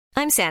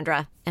I'm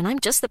Sandra, and I'm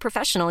just the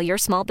professional your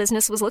small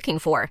business was looking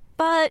for.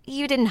 But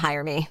you didn't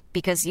hire me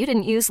because you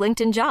didn't use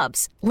LinkedIn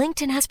Jobs.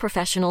 LinkedIn has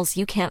professionals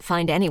you can't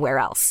find anywhere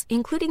else,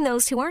 including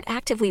those who aren't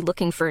actively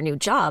looking for a new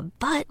job,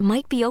 but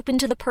might be open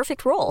to the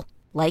perfect role,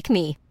 like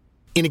me.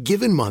 In a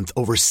given month,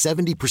 over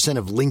 70%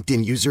 of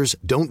LinkedIn users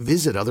don't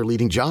visit other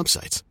leading job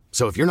sites.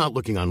 So if you're not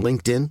looking on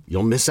LinkedIn,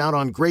 you'll miss out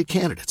on great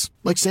candidates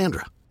like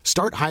Sandra.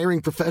 Start hiring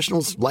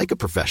professionals like a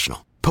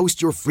professional.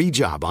 Post your free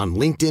job on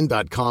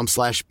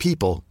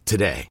linkedin.com/people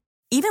today.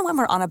 Even when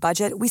we're on a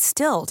budget, we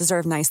still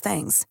deserve nice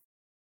things.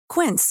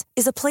 Quince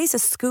is a place to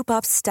scoop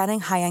up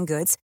stunning high-end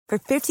goods for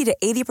 50 to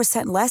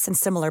 80% less than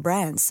similar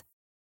brands.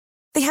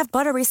 They have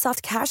buttery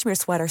soft cashmere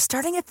sweaters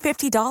starting at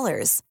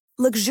 $50,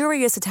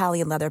 luxurious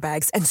Italian leather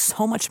bags, and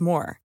so much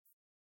more.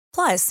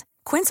 Plus,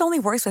 Quince only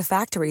works with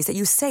factories that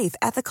use safe,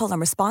 ethical, and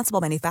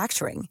responsible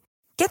manufacturing.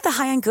 Get the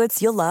high-end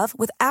goods you'll love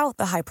without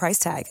the high price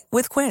tag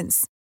with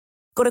Quince.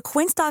 Go to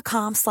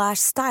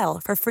quince.com/style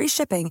for free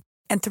shipping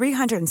and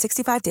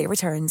 365-day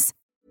returns.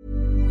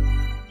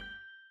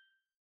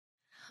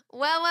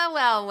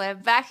 Well, we're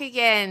back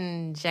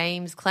again.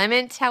 James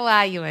Clement, how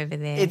are you over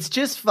there? It's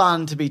just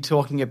fun to be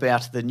talking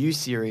about the new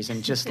series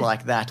and just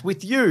like that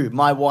with you,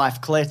 my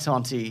wife, Claire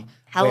Tonti.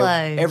 Hello.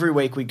 Every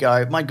week we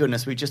go, my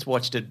goodness, we just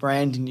watched a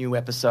brand new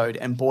episode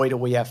and boy, do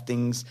we have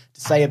things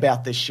to say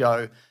about this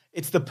show.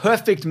 It's the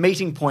perfect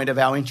meeting point of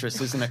our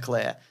interests, isn't it,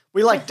 Claire?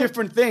 We like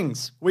different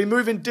things. We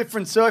move in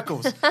different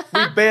circles.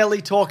 We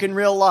barely talk in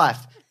real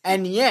life.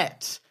 And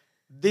yet,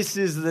 this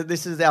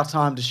is our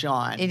time to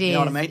shine. It you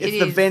know is. what I mean? It It's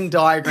the is. Venn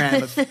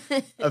diagram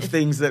of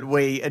things that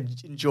we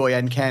enjoy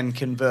and can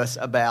converse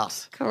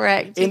about.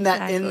 Correct. In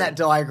exactly. that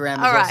diagram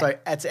is All right. also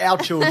it's our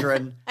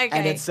children Okay.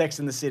 and it's Sex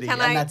in the City, and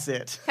that's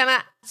it. Can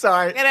I?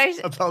 Sorry, Can I,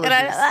 apologies.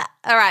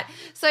 All right.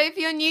 So if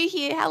you're new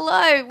here,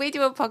 hello. We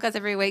do a podcast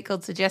every week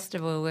called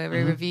Suggestible where we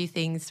Mm-hmm. review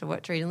things to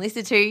watch, read and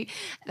listen to.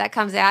 That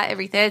comes out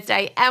every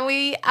Thursday. And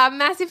we are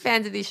massive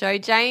fans of this show.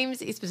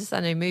 James is just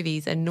Sunday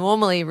movies and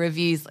normally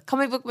reviews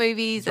comic book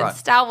movies and right.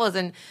 Star Wars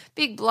and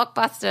big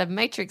blockbuster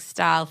Matrix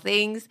style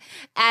things.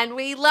 And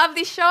we love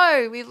this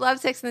show. We've loved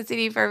Sex and the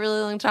City for a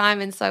really long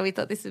time. And so we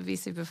thought this would be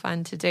super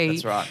fun to do.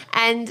 That's right.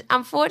 And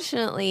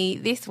unfortunately,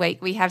 this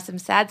week we have some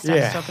sad stuff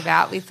to talk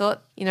about. We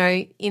thought, you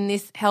know, in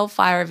this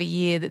hellfire of a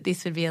year that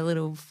this would be a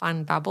little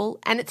fun bubble,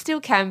 and it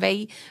still can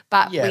be,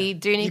 but we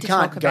do need to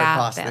talk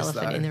about the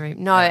elephant in the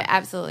room. No,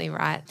 absolutely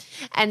right.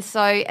 And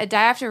so a day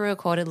after we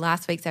recorded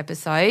last week's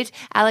episode,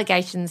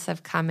 allegations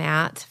have come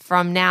out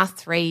from now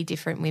 3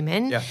 different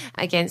women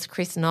against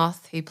Chris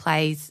Noth, who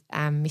plays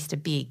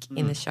Mr. Big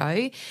in the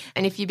show.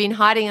 And if you've been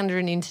hiding under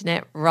an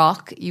internet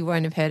rock, you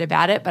won't have heard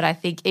about it, but I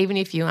think even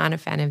if you aren't a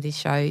fan of this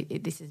show,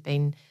 this has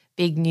been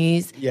big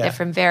news. Yeah. They're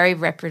from very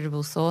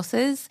reputable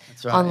sources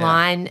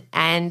online,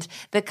 and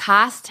the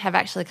cast have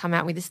actually come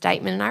out with a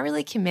statement, and I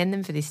really commend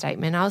them for this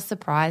statement. I was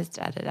surprised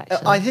at it,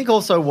 actually. I think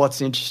also what's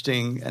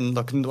interesting, and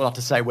look, not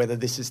to say whether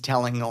this is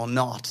telling or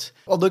not.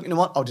 Well, look, you know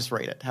what? I'll just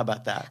read it. How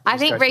about that? I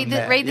think read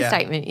the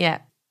statement. Yeah,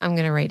 I'm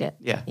going to read it.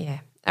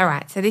 Yeah. All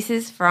right. So this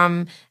is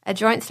from a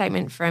joint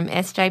statement from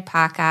SJ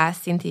Parker,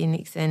 Cynthia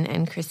Nixon,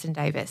 and Kristen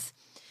Davis.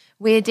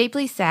 We are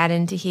deeply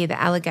saddened to hear the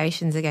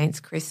allegations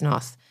against Chris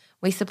Noth.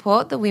 We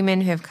support the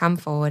women who have come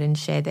forward and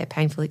shared their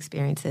painful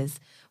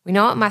experiences. We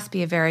know it must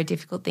be a very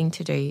difficult thing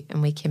to do,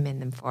 and we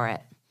commend them for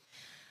it.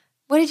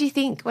 What did you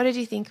think? What did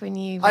you think when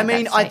you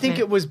read that I think statement?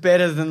 it was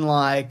better than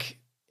like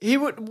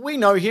we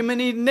know him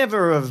and he'd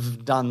never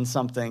have done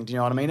something, do you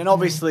know what I mean? And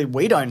obviously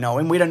we don't know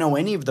him. We don't know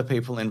any of the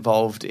people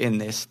involved in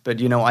this,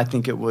 but, you know, I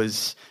think it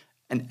was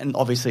and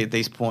obviously at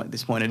this point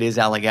it is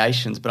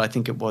allegations, but I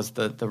think it was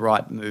the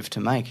right move to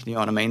make. You know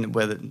what I mean?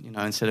 Whether, you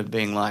know, instead of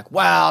being like,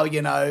 wow,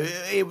 you know,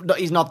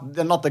 they're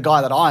not the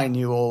guy that I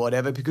knew or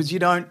whatever, because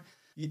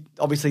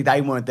obviously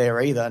they weren't there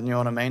either. You know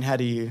what I mean? How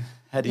do you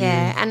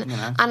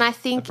and I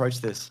think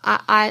approach this?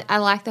 I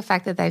like the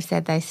fact that they've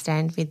said they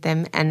stand with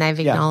them and they've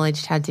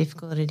acknowledged how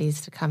difficult it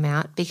is to come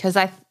out, because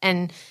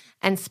and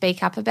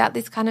speak up about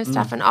this kind of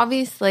stuff. And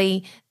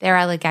obviously they're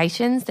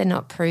allegations; they're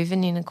not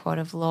proven in a court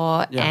of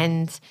law. Yeah.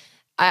 And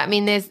I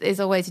mean, there's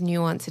always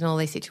nuance in all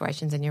these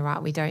situations, and you're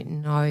right, we don't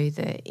know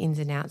the ins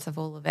and outs of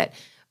all of it.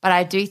 But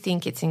I do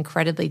think it's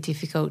incredibly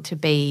difficult to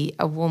be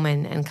a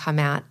woman and come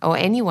out, or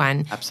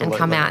anyone, and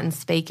come out and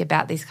speak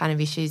about these kind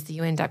of issues that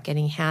you end up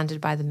getting hounded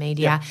by the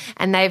media. Yeah.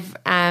 And they've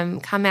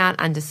come out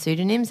under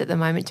pseudonyms at the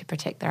moment to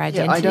protect their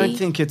identity. Yeah, I don't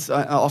think it's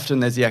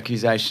often there's the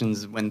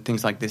accusations when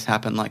things like this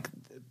happen, like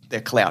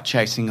they're clout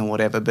chasing or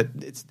whatever, but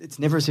it's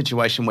never a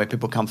situation where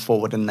people come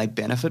forward and they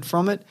benefit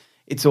from it.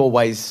 It's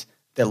always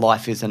their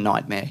life is a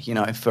nightmare, you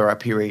know, for a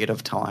period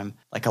of time,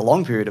 like a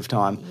long period of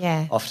time,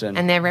 often.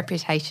 And their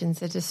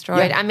reputations are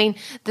destroyed. Yeah. I mean,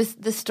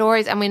 the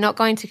stories, and we're not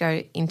going to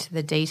go into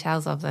the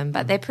details of them,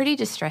 but they're pretty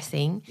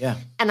distressing. Yeah.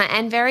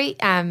 And very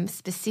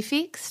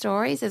specific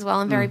stories as well,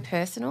 and very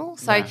personal.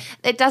 So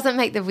it doesn't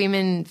make the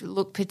women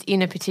look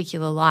in a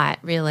particular light,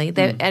 really.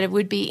 And it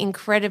would be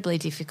incredibly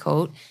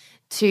difficult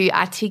to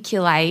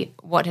articulate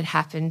what had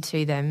happened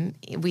to them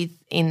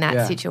in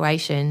that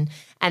situation.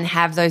 and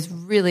have those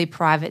really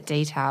private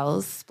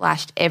details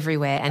splashed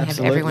everywhere and have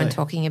everyone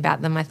talking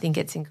about them. I think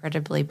it's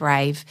incredibly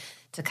brave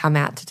to come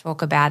out to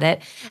talk about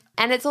it.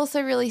 And it's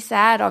also really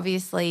sad,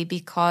 obviously,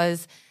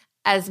 because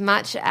as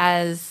much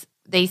as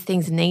these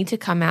things need to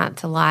come out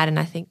to light, and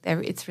I think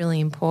it's really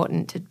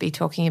important to be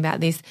talking about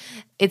this,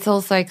 it's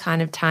also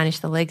kind of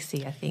tarnished the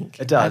legacy, I think,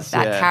 it does, of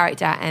that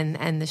character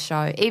and the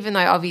show, even though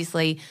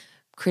obviously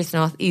Chris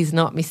Noth is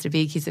not Mr.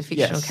 Big, he's a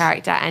fictional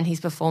character, and his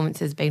performance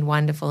has been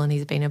wonderful and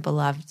he's been a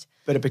beloved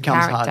But it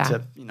becomes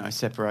character. hard to,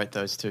 separate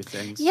those two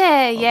things.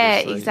 Yeah,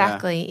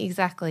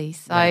 exactly.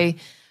 So...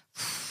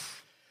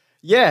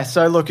 Yeah,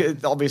 so look,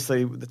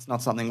 obviously it's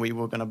not something we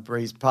were going to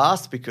breeze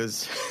past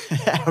because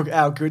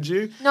how could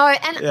you? No,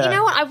 and you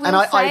know what I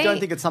will say? I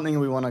don't think it's something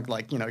we want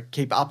to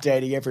keep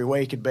updating every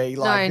week and be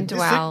like,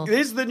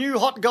 this is the new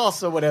hot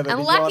goss or whatever.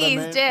 And lucky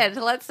he's dead,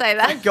 let's say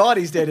that. Thank God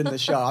he's dead in the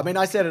show. I mean,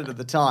 I said it at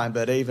the time,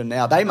 but even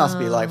now they must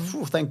be like,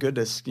 thank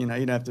goodness, you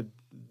don't have to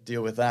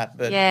deal with that.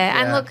 But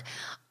and look,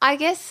 I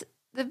guess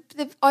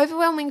the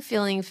overwhelming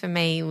feeling for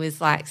me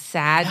was like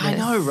sadness. I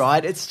know,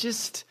 right? It's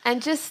just...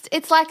 And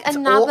it's like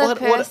another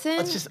person.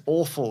 It's just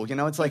awful,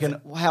 It's like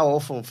how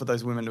awful for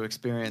those women to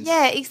experience.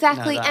 Yeah,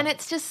 exactly. And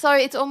it's just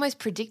it's almost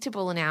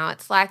predictable now.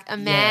 It's like a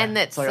man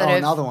that's like, sort of...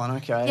 another one,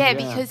 okay. Yeah,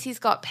 because he's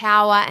got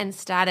power and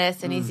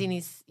status and he's in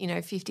his,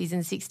 50s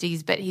and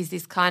 60s, but he's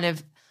this kind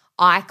of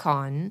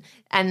icon,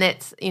 and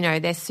that's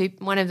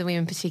one of the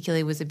women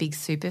particularly was a big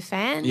super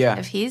fan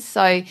of his.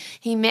 So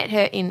he met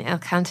her in El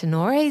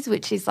Cantonores,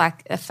 which is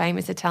like a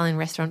famous Italian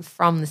restaurant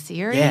from the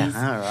series. Yeah,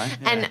 all right.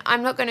 Yeah. And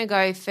I'm not going to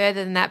go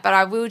further than that, but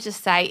I will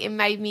just say it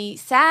made me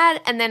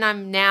sad, and then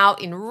I'm now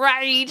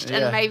enraged,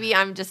 and maybe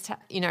I'm just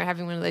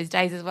having one of those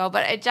days as well.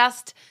 But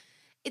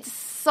it's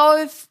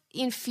so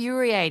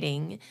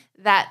infuriating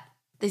that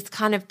this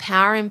kind of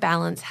power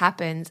imbalance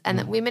happens and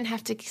that women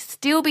have to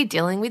still be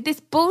dealing with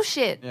this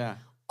bullshit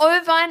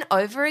over and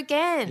over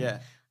again. Yeah.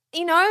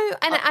 And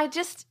I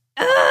just...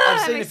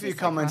 I've seen a few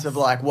comments of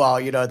like, well,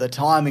 the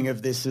timing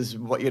of this is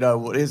what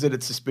is it?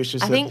 It's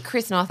suspicious. I think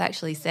Chris Noth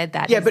actually said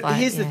that. Yeah, but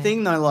here's the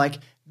thing though, like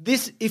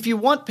this, if you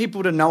want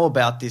people to know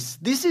about this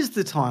is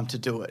the time to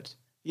do it.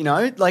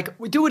 Like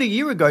we do it a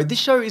year ago. This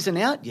show isn't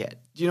out yet.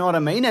 Do you know what I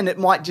mean? And it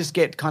might just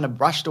get kind of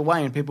brushed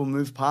away and people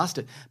move past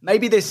it.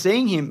 Maybe they're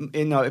seeing him,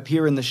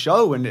 appear in the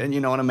show and you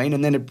know what I mean?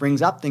 And then it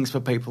brings up things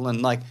for people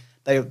and like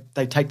they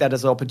take that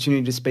as an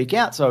opportunity to speak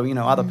out. So,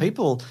 other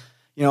people,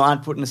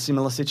 aren't put in a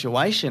similar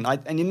situation.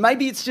 And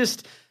maybe it's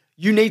just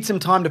you need some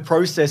time to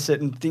process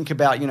it and think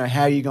about,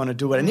 how you're going to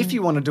do it. And if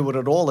you want to do it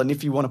at all and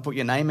if you want to put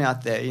your name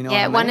out there, what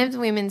I mean? One of the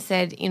women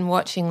said in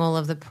watching all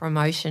of the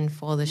promotion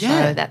for the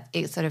show that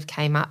it sort of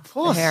came up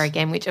for her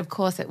again, which of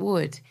course it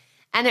would.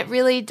 And it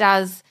really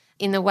does,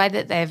 in the way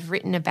that they've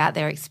written about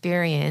their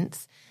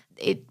experience,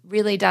 it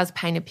really does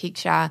paint a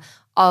picture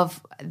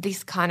of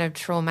this kind of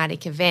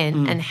traumatic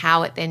event and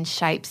how it then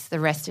shapes the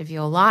rest of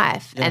your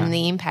life and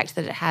the impact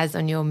that it has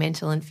on your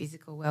mental and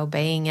physical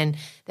well-being. And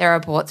there are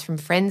reports from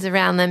friends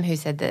around them who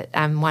said that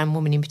one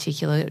woman in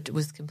particular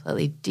was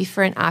completely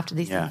different after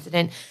this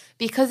incident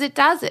because it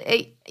does.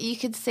 You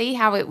could see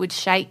how it would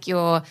shake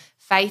your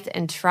faith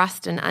and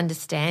trust and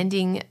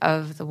understanding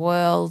of the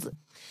world.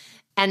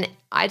 And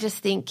I just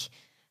think,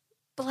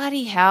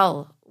 bloody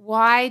hell,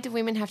 why do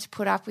women have to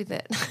put up with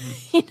it?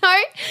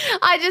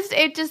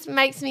 It just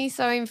makes me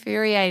so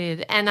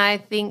infuriated. And I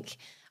think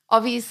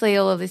obviously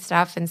all of this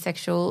stuff and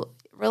sexual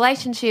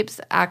relationships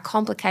are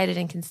complicated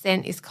and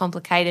consent is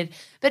complicated.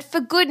 But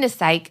for goodness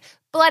sake,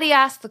 bloody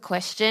ask the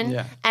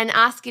question and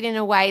ask it in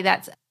a way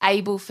that's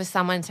able for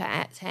someone to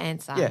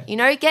answer.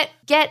 Yeah.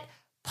 Get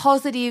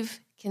positive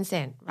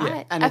consent,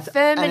 right? Yeah.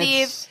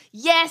 Affirmative.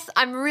 Yes,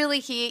 I'm really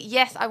here.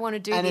 Yes, I want to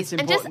do this.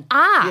 And just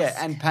ask. Yeah,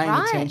 and paying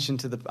attention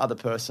to the other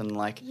person.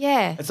 Like,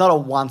 yeah. It's not a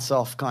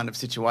once-off kind of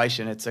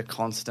situation. It's a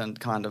constant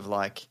kind of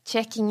like...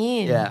 checking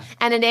in. Yeah.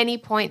 And at any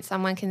point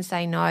someone can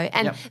say no.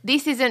 And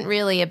this isn't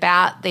really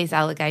about these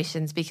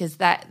allegations because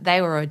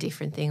they were a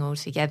different thing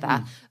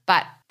altogether.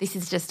 But this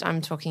is just,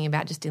 I'm talking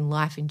about just in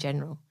life in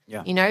general.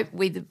 Yeah.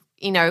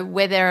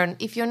 Whether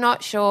if you're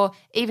not sure,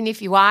 even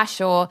if you are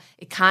sure,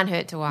 it can't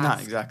hurt to ask.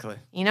 No, exactly.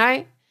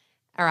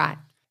 All right.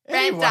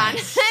 Anyway, done.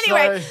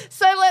 Anyway,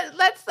 so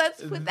let's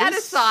put that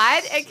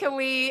aside, and can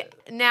we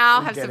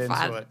now have some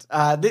fun?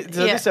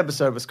 This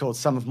episode was called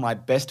 "Some of My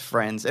Best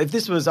Friends." If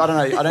this was, I don't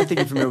know, I don't think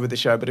you're familiar with the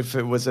show, but if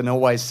it was an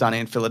Always Sunny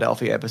in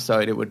Philadelphia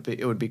episode, it would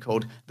be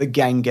called "The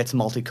Gang Gets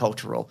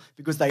Multicultural"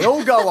 because they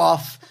all go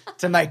off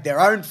to make their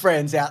own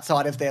friends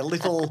outside of their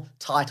little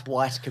tight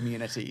white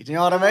community. Do you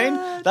know what I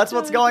mean? That's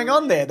what's going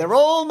on there. They're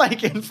all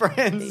making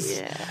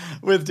friends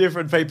with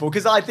different people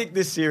because I think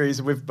this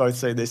series, we've both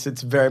seen this,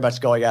 it's very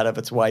much going out of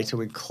its way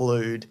to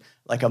include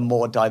like a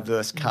more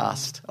diverse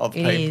cast of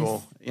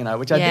people,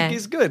 which I think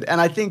is good.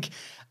 And I think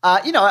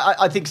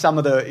I think some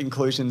of the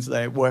inclusions,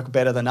 they work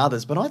better than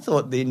others, but I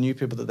thought the new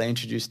people that they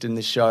introduced in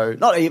this show,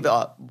 not even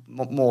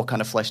more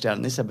kind of fleshed out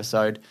in this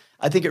episode,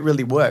 I think it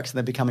really works and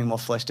they're becoming more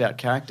fleshed out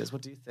characters.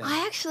 What do you think?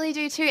 I actually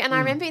do too. And I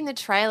remember in the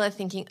trailer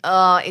thinking,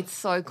 oh, it's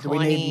so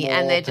corny.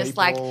 And they're just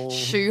like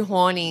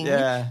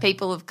shoehorning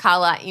people of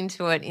colour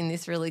into it in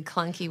this really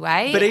clunky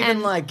way. But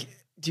even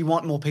do you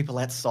want more people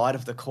outside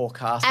of the core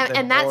cast?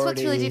 And that's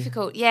what's really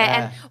difficult.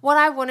 Yeah. And what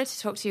I wanted to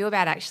talk to you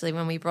about actually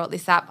when we brought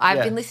this up,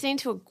 I've been listening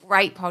to a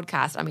great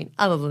podcast, I mean,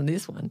 other than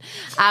this one,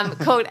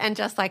 called And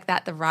Just Like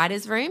That, The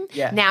Writer's Room.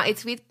 Yeah. Now,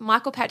 it's with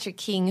Michael Patrick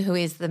King, who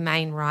is the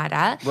main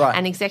writer,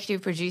 and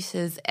executive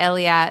producers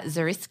Elia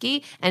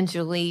Zariski and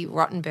Julie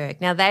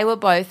Rottenberg. Now, they were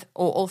both,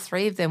 or all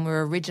three of them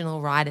were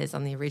original writers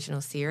on the original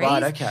series.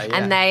 Right, okay, yeah.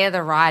 And they are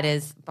the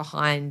writers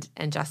behind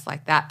And Just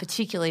Like That,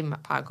 particularly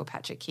Michael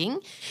Patrick King.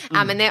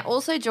 And they're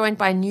also joined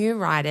by new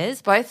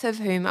writers, both of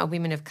whom are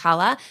women of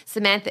colour.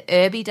 Samantha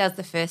Irby does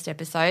the first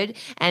episode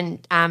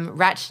and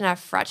Rachna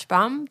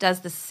Frachbaum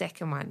does the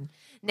second one.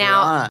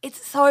 Now,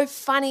 it's so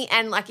funny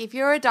and if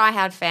you're a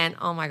diehard fan,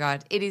 oh my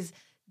God, it is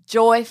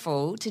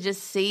joyful to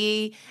just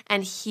see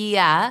and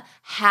hear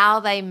how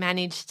they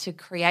managed to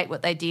create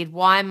what they did,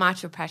 why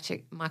Michael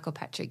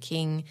Patrick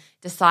King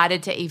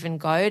decided to even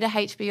go to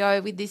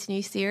HBO with this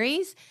new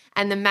series.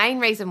 And the main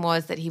reason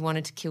was that he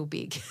wanted to kill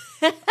big.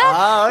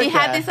 Oh, okay. He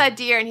had this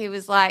idea and he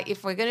was like,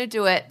 if we're going to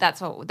do it,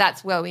 that's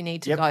where we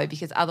need to go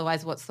because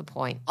otherwise what's the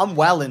point? I'm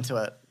well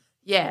into it.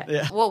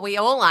 Yeah. Well, we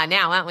all are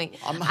now, aren't we?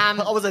 I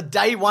was a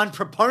day one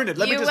proponent.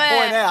 Let me just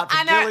point out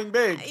for killing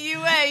big. You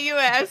were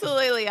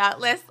absolutely.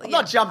 I'm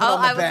not jumping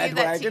on the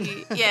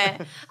bandwagon.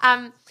 Yeah.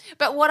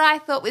 But what I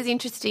thought was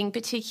interesting,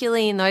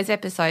 particularly in those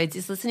episodes,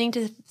 is listening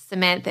to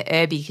Samantha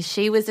Irby because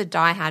she was a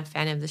diehard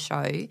fan of the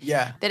show.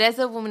 Yeah. But as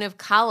a woman of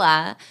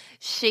colour,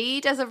 she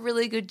does a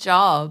really good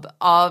job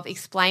of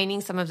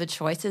explaining some of the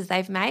choices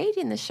they've made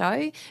in the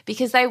show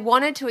because they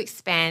wanted to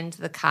expand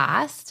the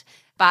cast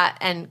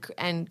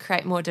and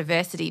create more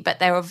diversity, but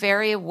they were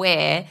very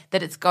aware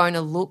that it's going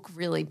to look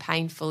really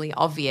painfully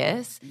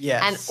obvious.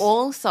 Yes. And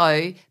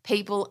also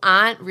people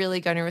aren't really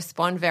going to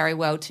respond very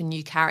well to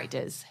new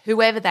characters,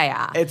 whoever they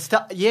are.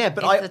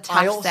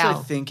 I also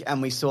think,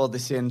 and we saw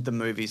this in the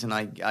movies, and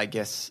I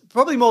guess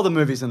probably more the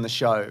movies than the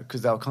show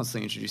because they were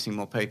constantly introducing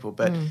more people,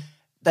 but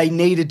they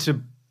needed to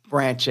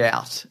branch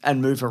out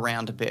and move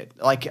around a bit.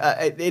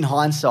 In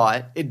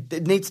hindsight,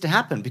 it needs to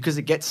happen because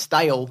it gets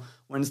stale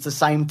when it's the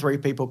same three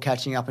people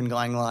catching up and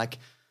going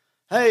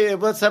hey,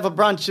 let's have a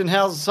brunch and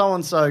how's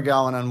so-and-so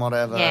going and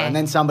whatever. Yeah. And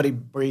then somebody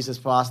breezes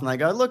past and they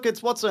go, look,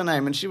 it's what's her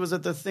name and she was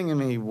at the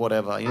thingamy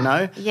whatever, you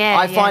know?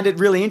 I find it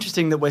really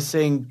interesting that we're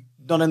seeing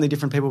not only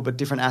different people but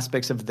different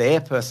aspects of their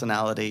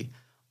personality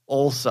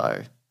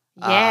also.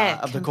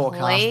 Of the core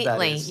cast,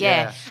 that is.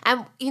 Yeah.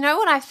 And you know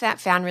what I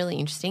found really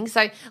interesting?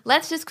 So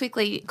let's just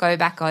quickly go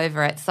back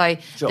over it. So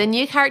the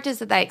new characters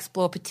that they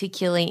explore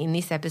particularly in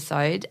this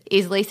episode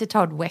is Lisa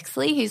Todd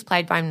Wexley, who's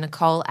played by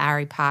Nicole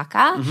Ari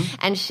Parker,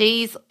 and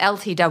she's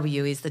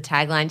LTW is the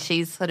tagline.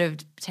 She's sort of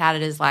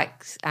touted as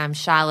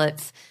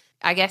Charlotte's,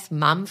 I guess,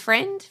 mum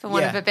friend, for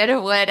want of a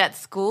better word, at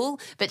school.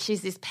 But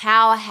she's this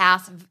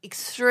powerhouse,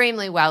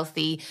 extremely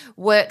wealthy,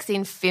 works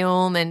in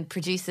film and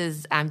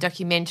produces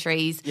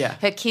documentaries. Yeah.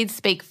 Her kids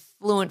speak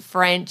fluent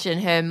French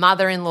and her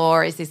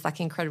mother-in-law is this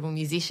incredible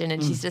musician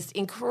and she's just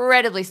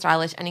incredibly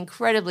stylish and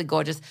incredibly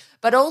gorgeous,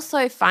 but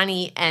also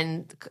funny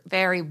and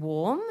very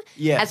warm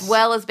as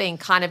well as being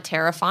kind of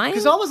terrifying.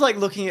 Because I was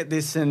looking at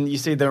this and you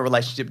see the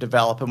relationship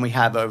develop and we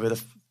have over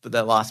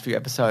the last few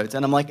episodes.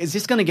 And I'm like, is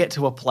this going to get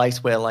to a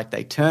place where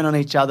they turn on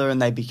each other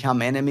and they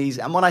become enemies?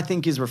 And what I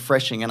think is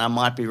refreshing, and I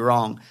might be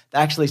wrong, they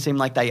actually seem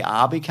like they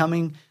are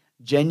becoming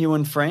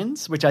genuine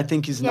friends, which I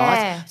think is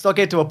nice. It's not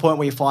get to a point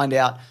where you find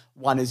out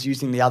one is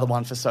using the other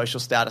one for social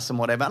status and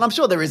whatever. And I'm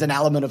sure there is an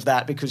element of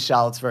that because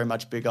Charlotte's very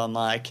much big on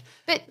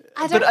But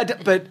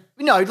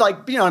you know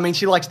what I mean?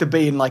 She likes to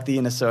be in the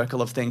inner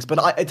circle of things. But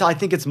I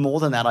think it's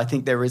more than that. I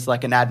think there is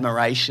an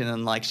admiration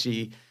and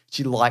she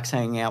likes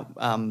hanging out.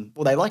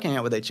 They like hanging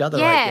out with each other,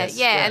 I guess.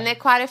 Yeah, and they're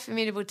quite a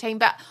formidable team.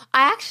 But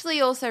I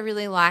actually also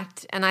really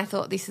liked, and I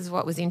thought this is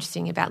what was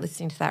interesting about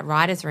listening to that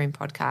Writers' Room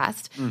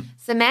podcast,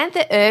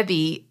 Samantha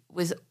Irby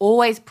was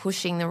always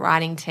pushing the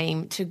writing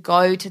team to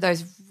go to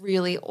those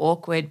really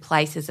awkward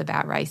places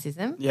about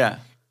racism. Yeah.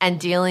 And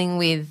dealing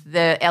with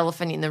the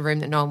elephant in the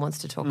room that no one wants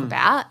to talk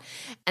about.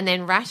 And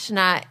then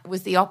Rachna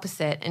was the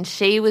opposite, and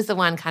she was the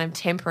one kind of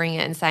tempering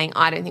it and saying,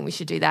 I don't think we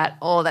should do that.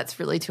 Oh, that's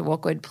really too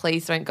awkward.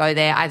 Please don't go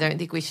there. I don't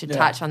think we should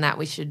touch on that.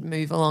 We should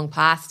move along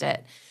past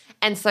it.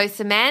 And so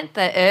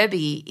Samantha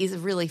Irby is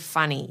really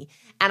funny.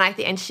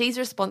 And she's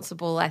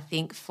responsible, I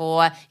think,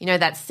 for,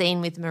 that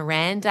scene with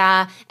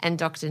Miranda and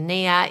Dr.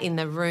 Nia in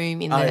the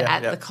room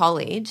at the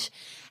college.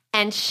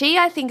 And she,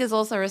 I think, is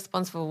also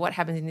responsible for what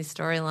happens in this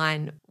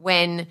storyline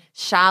when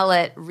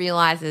Charlotte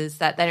realises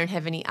that they don't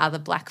have any other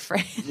black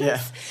friends.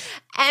 Yeah.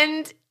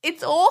 And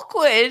it's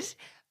awkward,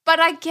 but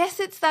I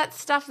guess it's that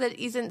stuff that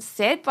isn't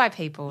said by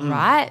people,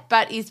 right?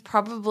 But is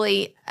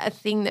probably a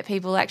thing that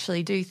people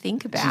actually do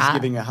think about. She's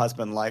giving her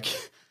husband,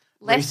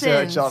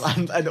 research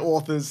on and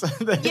authors.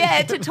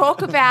 To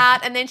talk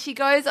about, and then she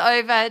goes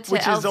over to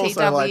which LTWs. Is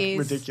also like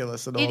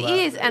ridiculous and all that. It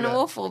is and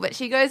awful, but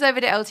she goes over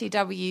to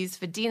LTWs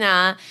for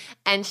dinner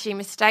and she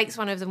mistakes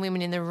one of the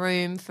women in the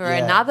room for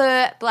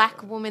another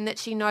black woman that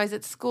she knows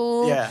at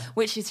school,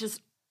 which is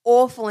just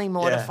awfully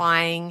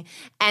mortifying.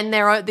 And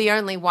they're the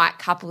only white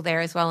couple there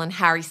as well, and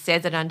Harry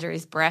says it under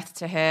his breath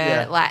to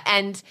her.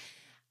 And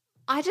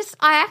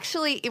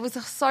it was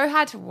so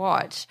hard to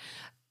watch.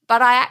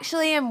 But I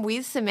actually am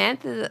with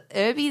Samantha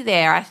Irby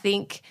there. I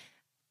think,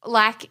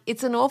 like,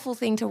 it's an awful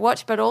thing to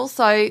watch, but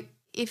also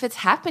if it's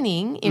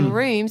happening in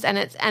rooms and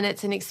it's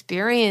an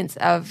experience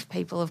of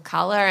people of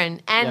colour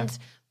and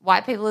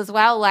white people as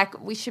well,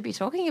 like, we should be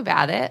talking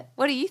about it.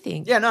 What do you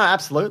think? Yeah, no,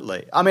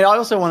 absolutely. I mean, I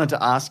also wanted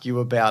to ask you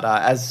about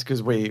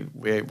because we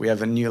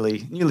have a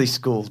newly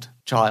schooled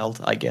child,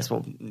 I guess.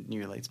 Well,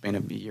 newly, it's been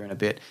a year and a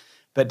bit.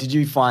 But did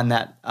you find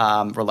that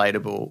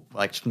relatable,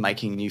 like just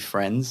making new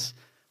friends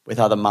with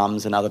other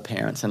mums and other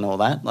parents and all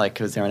that? Like,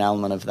 is there an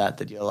element of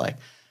that you're like,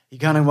 you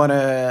kind of want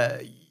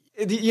to,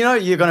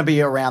 you're going to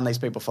be around these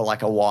people for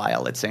like a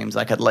while, it seems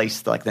like, at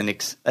least like the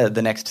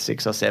next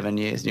 6 or 7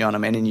 years, you know what I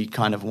mean? And you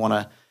kind of want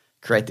to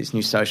create this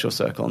new social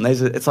circle. And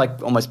it's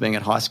like almost being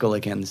at high school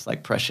again, this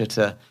like pressure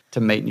to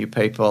meet new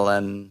people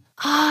and...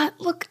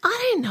 Look,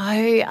 I don't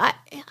know.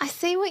 I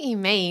see what you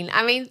mean.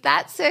 I mean,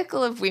 that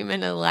circle of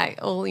women are like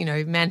all,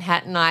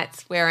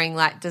 Manhattanites wearing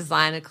like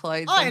designer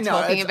clothes and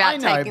talking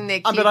about taking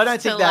their kids but I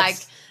don't think to like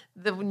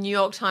the New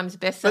York Times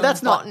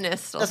bestselling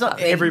botanist or that's something.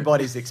 Not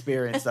everybody's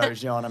experience though,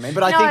 you know what I mean?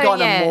 But I think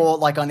on a more,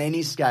 like on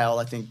any scale,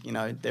 I think,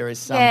 there is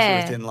some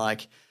truth in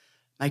like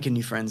making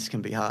new friends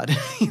can be hard,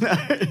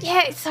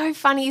 Yeah, it's so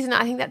funny, isn't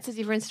it? I think that's the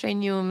difference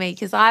between you and me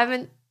because I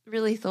haven't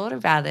really thought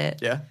about it.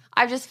 Yeah.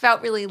 I've just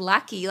felt really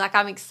lucky. Like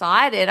I'm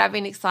excited. I've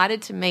been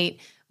excited to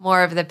meet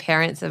more of the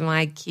parents of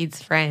my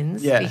kids'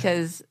 friends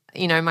because,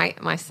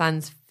 my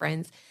son's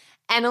friends.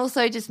 And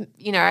also just,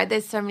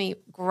 there's so many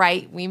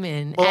great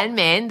women and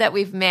men that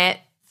we've met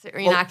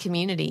in our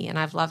community, and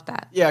I've loved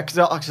that. Yeah, because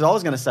I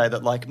was going to say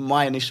that, like,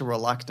 my initial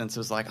reluctance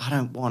was like, I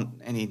don't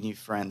want any new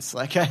friends.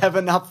 Like, I have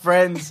enough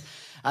friends.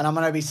 And I'm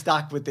going to be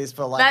stuck with this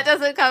for like that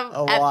doesn't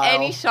come at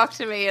any shock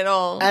to me at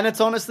all. And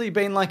it's honestly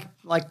been like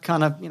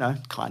kind of,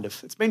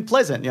 it's been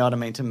pleasant, you know what I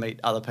mean, to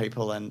meet other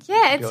people and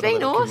it's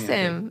been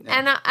awesome.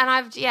 Yeah. And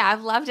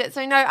I've loved it.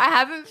 So no,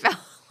 I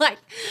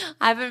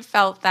haven't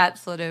felt that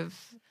sort of,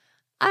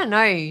 I don't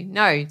know.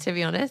 No, to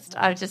be honest,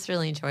 I've just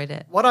really enjoyed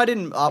it. What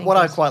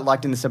I quite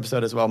liked in this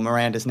episode as well,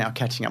 Miranda's now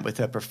catching up with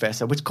her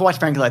professor, which quite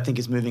frankly I think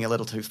is moving a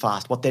little too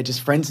fast. They're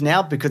just friends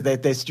now because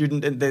they're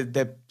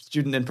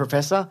student and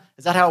professor.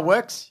 Is that how it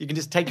works? You can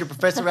just take your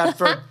professor out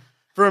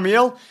for a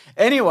meal?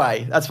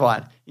 Anyway, that's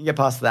fine. You can get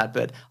past that.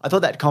 But I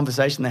thought that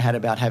conversation they had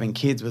about having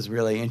kids was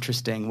really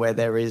interesting, where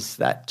there is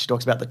that, she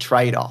talks about the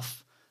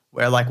trade-off,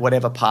 where like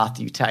whatever path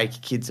you take,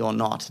 kids or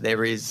not,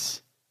 there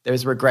is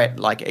regret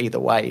like either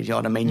way. You know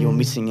what I mean? You're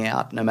missing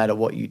out no matter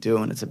what you do,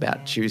 and it's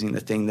about choosing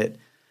the thing that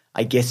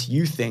I guess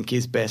you think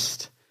is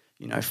best,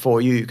 for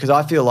you. Because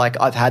I feel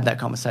like I've had that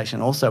conversation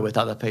also with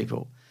other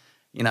people.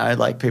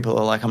 Like people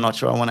are like, I'm not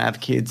sure I want to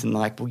have kids, and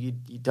like, well, you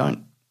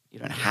don't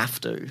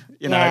have to, if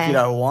you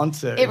don't want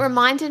to. It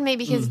reminded me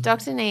because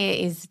Dr. Nia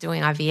is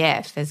doing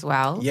IVF as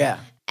well. Yeah.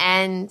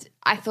 And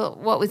I thought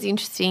what was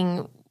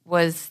interesting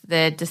was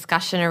the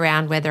discussion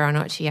around whether or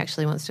not she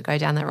actually wants to go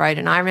down that road.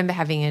 And I remember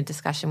having a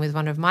discussion with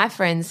one of my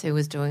friends who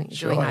was doing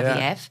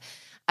IVF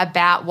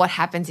about what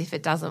happens if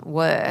it doesn't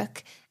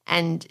work.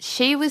 And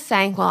she was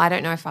saying, well, I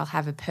don't know if I'll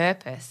have a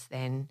purpose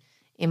then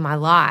in my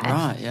life.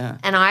 Right, yeah.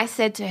 And I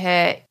said to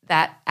her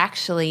that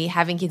actually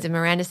having kids, and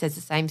Miranda says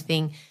the same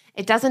thing,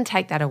 it doesn't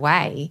take that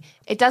away.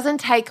 It doesn't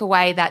take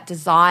away that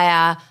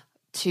desire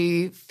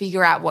to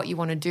figure out what you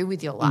want to do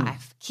with your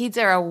life. Kids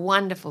are a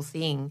wonderful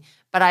thing,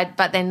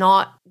 but they're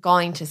not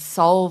going to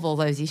solve all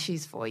those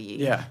issues for you.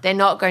 Yeah. They're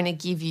not going to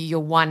give you your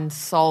one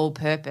sole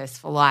purpose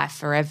for life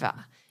forever.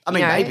 I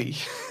mean, maybe.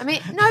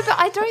 No, but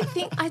I don't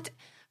think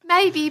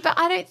maybe, but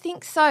I don't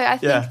think so. I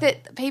think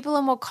that people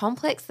are more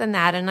complex than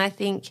that, and I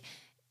think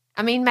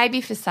maybe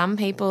for some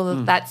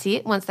people that's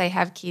it. Once they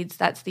have kids,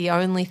 that's the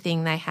only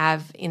thing they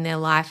have in their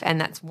life, and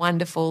that's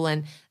wonderful,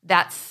 and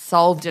that's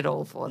solved it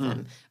all for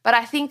them. But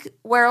I think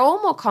we're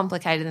all more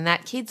complicated than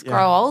that. Kids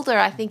grow older.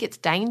 I think it's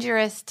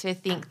dangerous to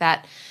think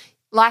that,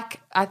 like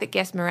I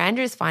guess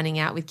Miranda is finding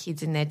out with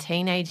kids in their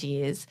teenage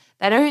years,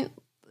 they don't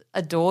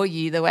adore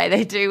you the way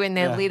they do when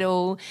they're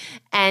little,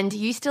 and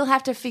you still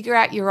have to figure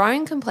out your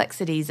own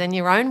complexities and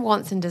your own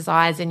wants and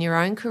desires and your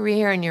own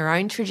career and your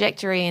own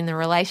trajectory and the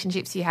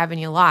relationships you have in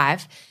your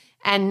life.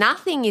 And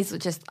nothing is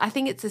just, I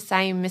think it's the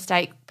same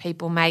mistake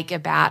people make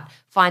about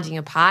finding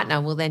a partner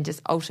will then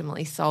just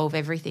ultimately solve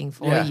everything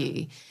for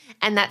you.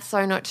 And that's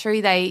so not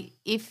true.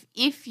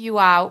 If you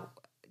are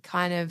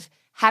kind of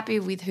happy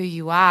with who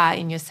you are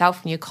in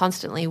yourself and you're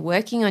constantly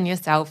working on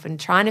yourself and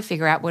trying to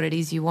figure out what it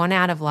is you want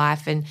out of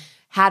life and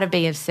how to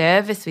be of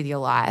service with your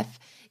life,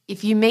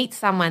 if you meet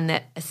someone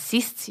that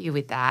assists you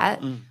with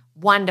that,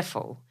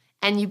 wonderful,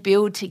 and you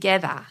build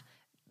together,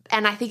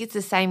 And I think it's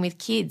the same with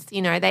kids.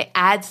 You know, they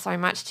add so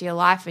much to your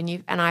life,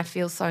 and I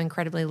feel so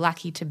incredibly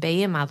lucky to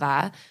be a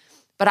mother.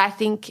 But I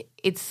think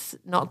it's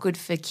not good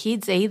for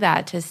kids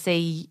either to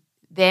see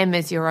them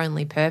as your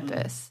only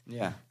purpose.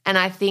 Yeah. And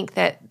I think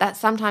that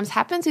sometimes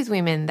happens with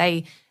women.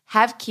 They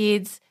have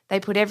kids,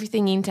 they put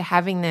everything into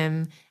having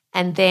them,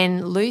 and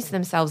then lose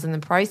themselves in the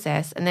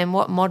process. And then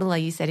what model are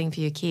you setting for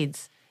your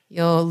kids?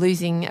 You're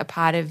losing a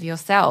part of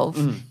yourself.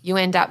 You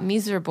end up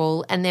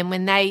miserable. And then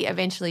when they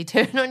eventually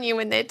turn on you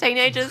when they're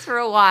teenagers for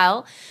a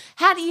while,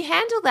 how do you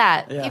handle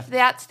that?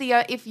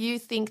 Yeah. If you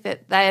think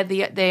that they're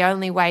the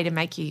only way to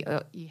make you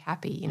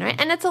happy, you know?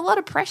 And it's a lot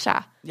of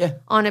pressure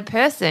on a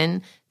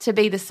person to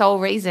be the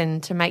sole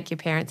reason to make your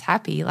parents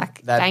happy.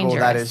 Like, dangerous.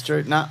 Well, that is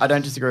true. No, I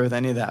don't disagree with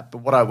any of that. But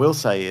what I will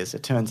say is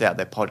it turns out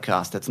their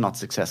podcast that's not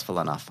successful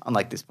enough,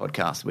 unlike this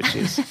podcast, which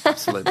is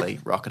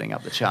absolutely rocketing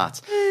up the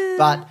charts.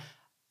 But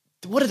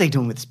what are they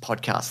doing with this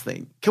podcast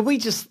thing? Can we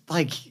just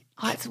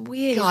it's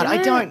weird. God, isn't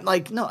I it?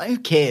 don't no, who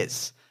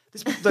cares?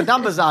 The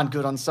numbers aren't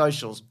good on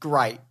socials.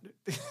 Great.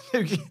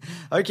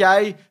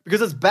 Okay,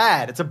 because it's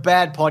bad. It's a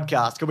bad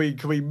podcast.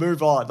 Can we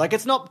move on? Like,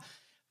 it's not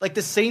like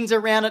the scenes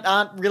around it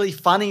aren't really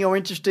funny or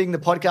interesting. The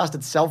podcast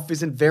itself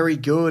isn't very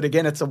good.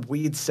 Again, it's a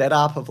weird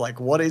setup of like,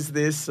 what is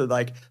this? And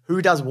like,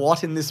 who does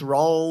what in this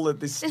role at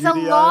this There's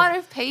studio? a lot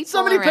of people.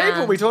 So many around.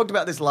 people. We talked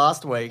about this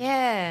last week.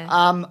 Yeah.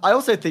 I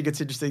also think it's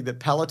interesting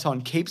that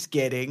Peloton keeps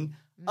getting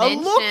a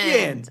look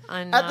in.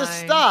 I know. At the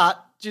start,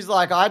 she's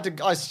like,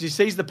 she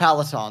sees the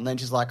Peloton, then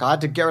she's like, I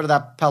had to get rid of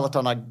that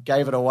Peloton, I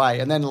gave it away.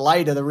 And then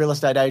later the real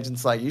estate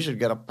agent's like, you should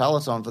get a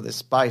Peloton for this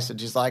space.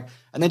 And she's like,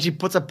 and then she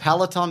puts a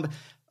Peloton.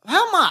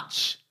 How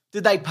much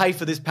did they pay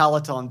for this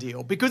Peloton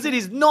deal? Because it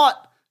is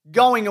not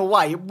going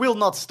away. It will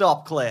not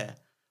stop, Claire.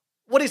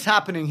 What is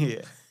happening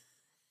here?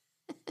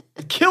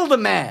 It killed a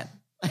man.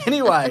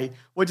 Anyway,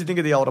 what did you think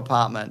of the old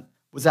apartment?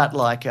 Was that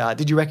like,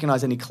 did you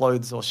recognize any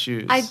clothes or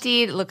shoes? I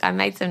did. Look, I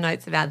made some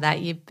notes about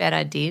that. You bet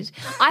I did.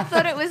 I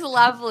thought it was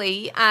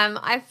lovely.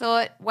 I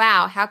thought,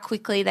 wow, how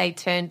quickly they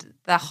turned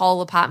the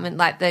whole apartment,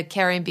 like the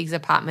Kerry and Biggs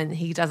apartment.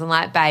 He doesn't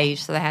like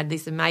beige, so they had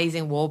this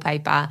amazing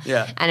wallpaper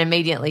and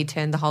immediately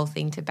turned the whole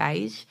thing to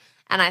beige.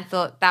 And I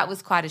thought that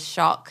was quite a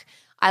shock.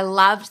 I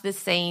loved the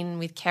scene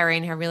with Kerry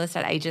and her real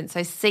estate agent. So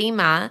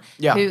Seema,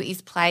 who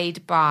is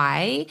played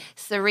by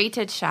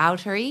Sarita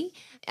Chowdhury.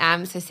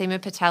 So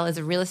Seema Patel is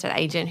a real estate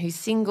agent who's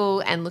single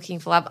and looking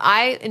for love.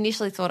 I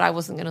initially thought I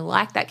wasn't going to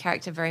like that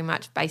character very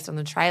much based on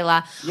the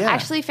trailer. Yeah. I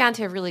actually found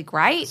her really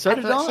great. So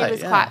did thought she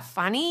was quite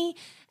funny.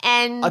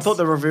 And I thought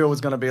the reveal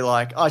was going to be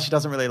like, oh, she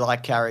doesn't really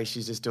like Carrie.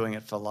 She's just doing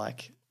it for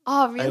like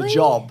really? a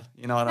job.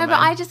 You know what I mean?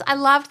 No, but I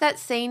loved that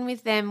scene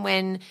with them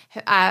when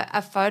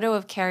a photo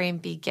of Kerry and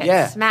Big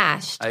gets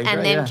smashed. I agree,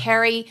 and then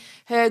Kerry,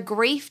 her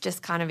grief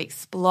just kind of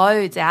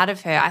explodes out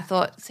of her. I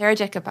thought Sarah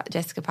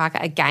Jessica Parker,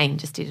 again,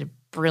 just did a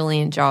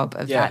brilliant job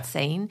of that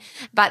scene.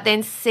 But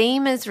then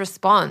Seema's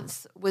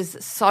response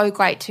was so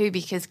great too,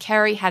 because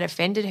Kerry had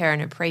offended her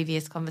in a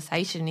previous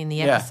conversation in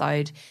the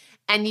episode.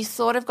 And you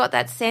sort of got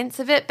that sense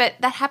of it, but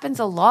that happens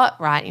a lot,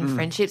 right, in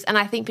friendships. And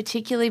I think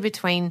particularly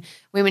between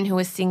women who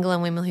are single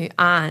and women who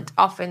aren't,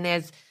 often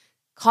there's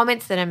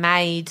comments that are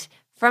made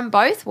from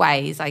both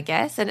ways, I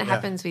guess. And it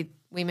happens with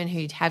women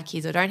who have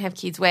kids or don't have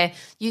kids where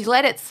you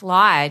let it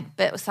slide,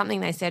 but something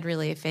they said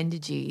really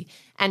offended you.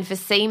 And for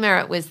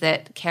Seema, it was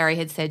that Kerry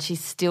had said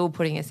she's still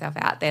putting herself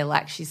out there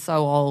like she's so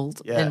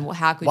old and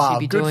how could she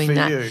be doing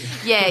that? You.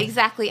 Yeah,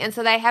 exactly. And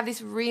so they have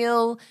this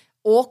real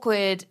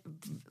awkward,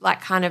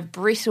 like kind of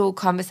brittle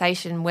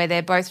conversation where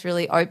they're both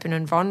really open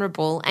and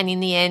vulnerable and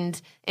in the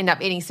end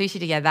up eating sushi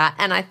together.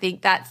 And I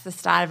think that's the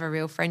start of a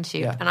real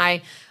friendship. Yeah. And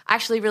I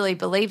actually really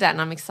believe that,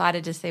 and I'm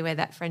excited to see where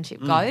that friendship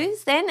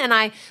goes then. And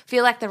I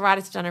feel like the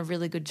writer's done a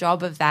really good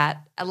job of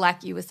that,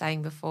 like you were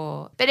saying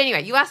before. But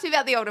anyway, you asked me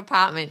about the old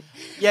apartment.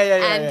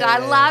 And I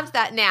loved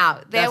that.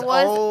 Now, there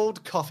was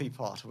old coffee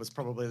pot was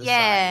probably the same.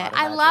 Yeah,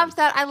 I loved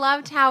that. I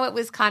loved how it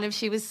was kind of,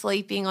 she was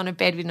sleeping on a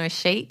bed with no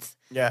sheets.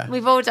 Yeah.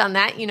 We've all done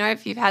that, you know,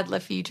 if you've had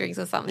a few drinks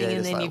or something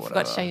and then you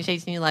forgot to change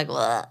sheets and you're like,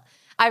 ugh.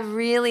 I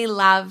really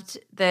loved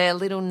the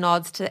little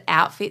nods to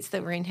outfits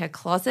that were in her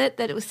closet,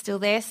 that it was still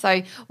there.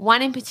 So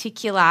one in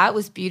particular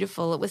was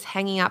beautiful. It was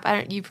hanging up.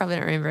 You probably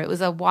don't remember. It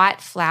was a white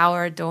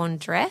flower-adorned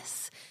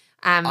dress.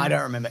 I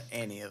don't remember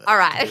any of it. All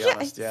right. To be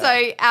honest,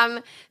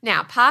 So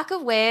now Parker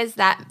wears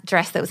that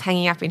dress that was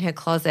hanging up in her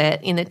closet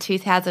in the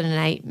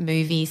 2008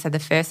 movie, so the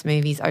first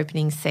movie's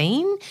opening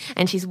scene,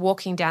 and she's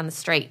walking down the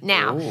street.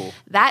 Now,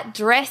 that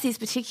dress is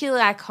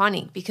particularly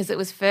iconic because it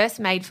was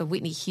first made for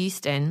Whitney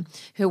Houston,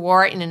 who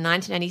wore it in a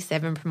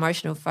 1987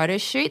 promotional photo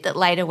shoot that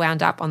later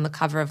wound up on the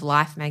cover of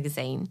Life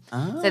magazine.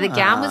 So the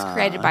gown was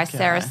created by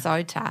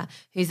Sarasota,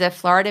 who's a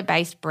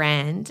Florida-based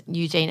brand,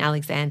 Eugene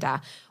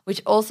Alexander.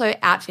 which also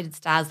outfitted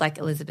stars like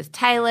Elizabeth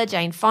Taylor,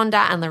 Jane Fonda,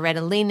 and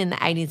Loretta Lynn in the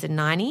 80s and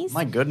 90s.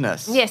 My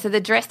goodness. Yeah, so the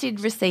dress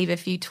did receive a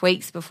few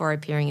tweaks before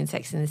appearing in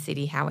Sex and the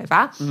City,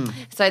 however.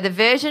 So the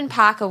version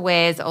Parker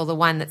wears, or the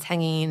one that's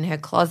hanging in her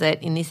closet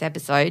in this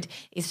episode,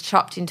 is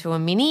chopped into a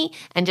mini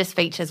and just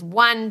features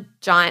one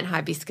giant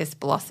hibiscus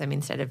blossom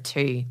instead of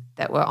two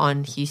that were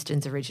on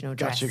Houston's original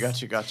dress.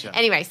 Gotcha.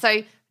 Anyway,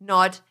 so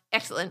nod.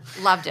 Excellent.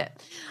 Loved it.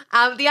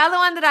 The other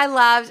one that I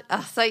loved,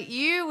 so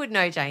you would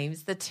know,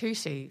 James, the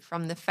tutu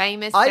from the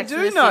famous I Sex and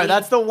do the know. City.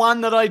 That's the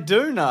one that I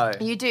do know.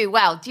 You do.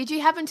 Well, did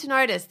you happen to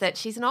notice that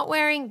she's not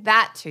wearing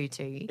that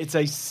tutu? It's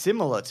a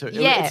similar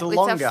tutu. Yeah, it's a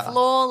longer. It's a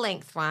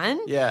floor-length one.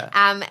 Yeah.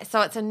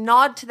 So it's a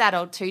nod to that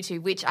old tutu,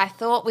 which I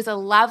thought was a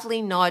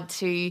lovely nod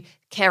to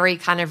Kerry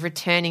kind of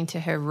returning to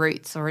her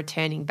roots or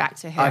returning back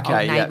to her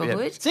old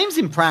neighbourhood. Yeah. Seems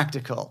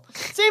impractical.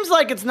 Seems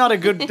like it's not a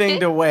good thing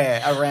to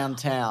wear around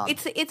town.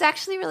 It's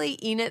actually really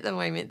in at the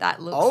moment,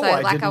 that look. Oh, so I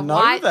like didn't a know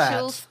white that.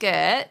 tulle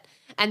skirt,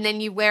 and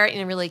then you wear it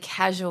in a really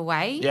casual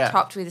way,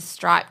 topped with a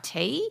striped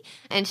tee,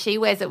 and she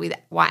wears it with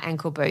white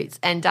ankle boots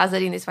and does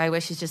it in this way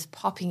where she's just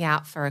popping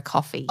out for a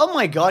coffee. Oh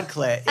my God,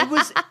 Claire. It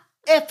was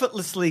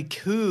effortlessly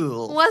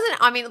cool. Wasn't it?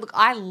 I mean, look,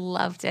 I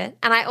loved it.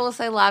 And I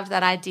also loved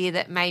that idea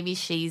that maybe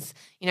she's,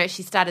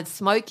 she started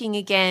smoking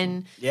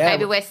again. Yeah.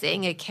 Maybe we're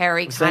seeing a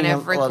Kerry kind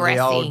of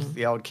regressing.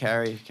 The old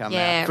Kerry come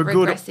Yeah, out.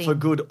 regressing. For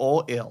good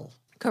or ill.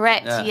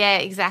 Correct. Yeah,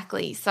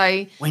 exactly.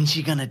 So when's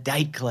she gonna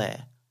date,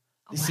 Claire?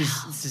 This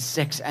is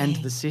Sex and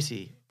the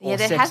City. Yeah,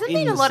 there hasn't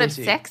been a lot of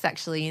sex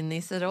actually in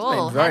this at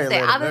all, has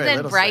there? Other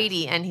than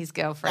Brady and his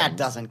girlfriend. That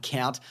doesn't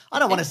count. I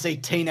don't want to see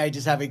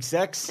teenagers having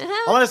sex.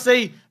 I want to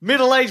see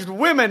middle-aged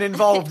women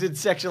involved in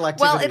sexual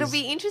activities. Well, it'll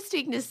be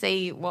interesting to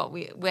see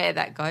where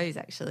that goes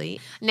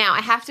actually. Now, I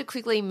have to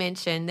quickly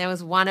mention there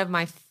was one of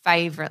my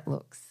favourite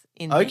looks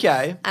in this.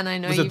 Okay. And I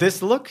know was it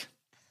this look?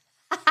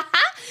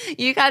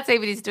 You can't see,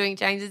 but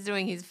James is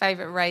doing his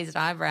favourite raised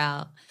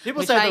eyebrow.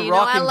 People say The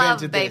Rock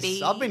invented this.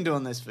 Baby. I've been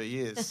doing this for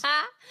years.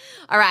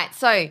 All right,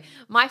 so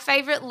my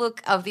favourite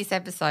look of this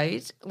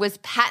episode was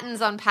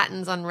patterns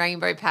on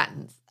rainbow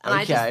patterns. And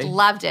I just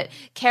loved it.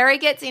 Kerry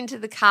gets into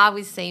the car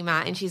with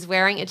Seema and she's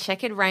wearing a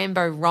checkered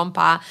rainbow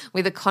romper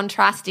with a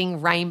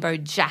contrasting rainbow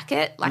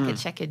jacket, like a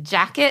checkered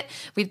jacket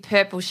with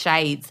purple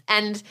shades.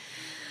 And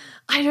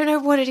I don't know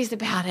what it is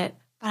about it,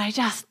 but I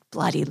just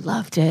bloody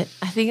loved it.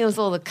 I think it was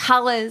all the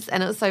colours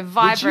and it was so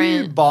vibrant.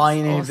 Would you buy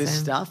any of this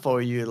stuff, or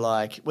are you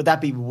like, would that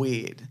be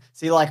weird?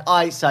 See, like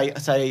I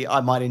say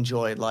I might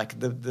enjoy like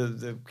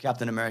the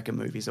Captain America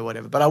movies or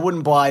whatever, but I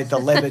wouldn't buy the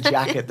leather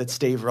jacket that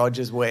Steve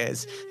Rogers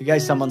wears. In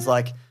case someone's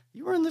like,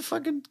 you were in the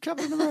fucking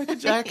Captain America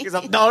jacket?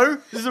 No,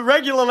 this is a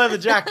regular leather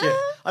jacket.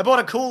 I bought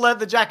a cool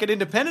leather jacket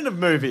independent of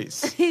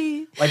movies.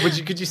 Like,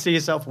 could you see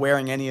yourself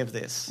wearing any of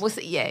this? Well,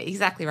 yeah,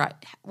 exactly right.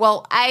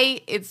 Well,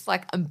 A, it's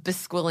like $1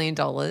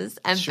 basquillion,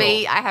 and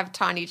B, I have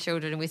tiny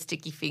children with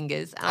sticky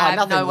fingers, and I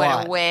have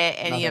nowhere to wear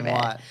any of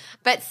it.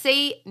 But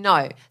C,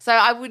 no. So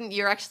I wouldn't.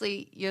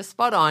 You're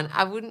spot on.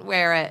 I wouldn't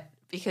wear it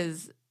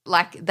because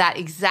like that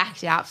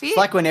exact outfit. It's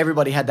like when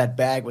everybody had that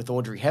bag with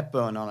Audrey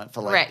Hepburn on it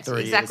for like 3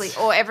 years. Exactly.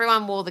 Or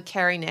everyone wore the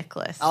Kerry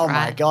necklace. Oh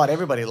my God,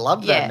 everybody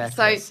loved that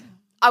necklace. So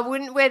I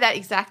wouldn't wear that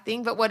exact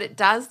thing, but what it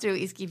does do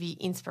is give you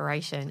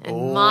inspiration.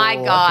 And my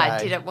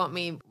God, did it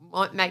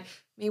make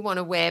me want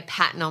to wear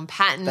pattern on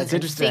pattern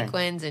and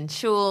sequins and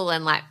tulle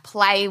and like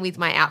play with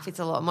my outfits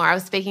a lot more. I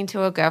was speaking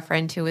to a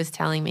girlfriend who was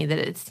telling me that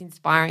it's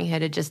inspiring her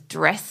to just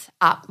dress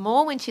up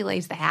more when she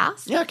leaves the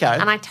house. Yeah, okay.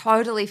 And I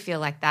totally feel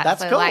like that.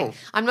 That's so cool. Like,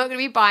 I'm not going to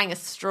be buying a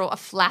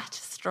flat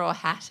straw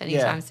hat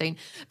anytime soon.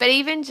 But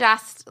even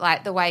just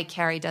like the way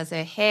Kerry does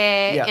her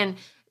hair and,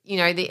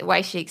 the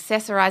way she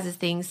accessorizes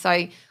things.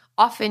 So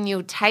often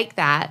you'll take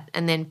that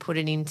and then put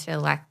it into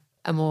like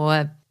a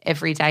more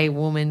everyday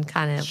woman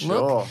kind of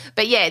look.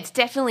 But yeah, it's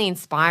definitely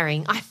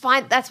inspiring. I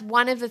find that's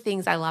one of the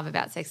things I love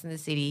about Sex and the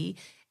City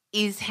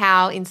is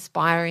how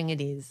inspiring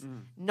it is.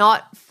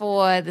 Not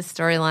for the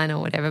storyline or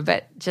whatever,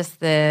 but just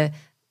the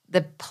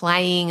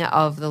playing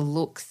of the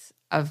looks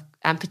of,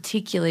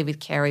 particularly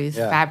with Kerry, with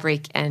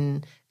fabric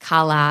and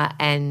colour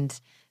and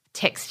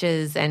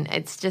textures, and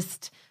it's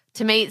just,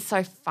 to me, it's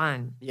so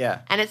fun. Yeah.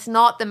 And it's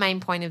not the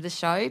main point of the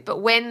show, but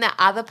when the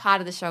other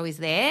part of the show is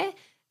there,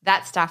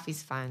 that stuff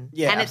is fun.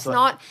 Yeah, and absolutely.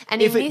 It's not.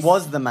 And if it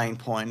was the main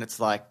point, it's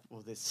like,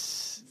 well,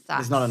 there's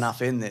not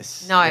enough in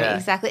this. No,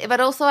 exactly. But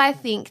also, I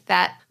think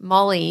that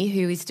Molly,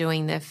 who is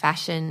doing the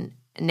fashion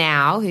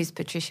now, who's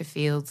Patricia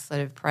Field's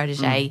sort of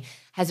protege,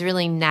 has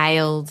really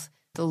nailed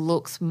the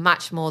looks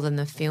much more than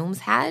the films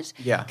had.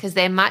 Yeah, because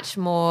they're much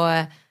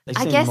more. They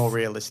seem more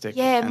realistic.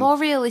 Yeah, more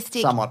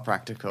realistic. Somewhat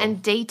practical.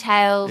 And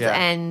detailed,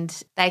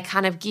 and they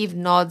kind of give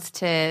nods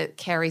to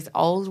Kerry's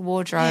old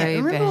wardrobe. Yeah,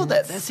 remember all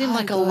that? There seemed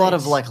like a lot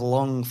of like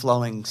long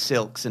flowing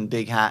silks and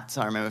big hats,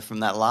 I remember,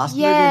 from that last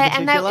movie in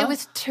particular. And it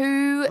was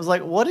too... I was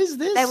like, what is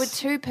this? They were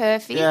too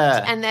perfect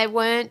and they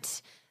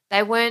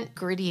weren't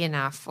gritty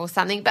enough or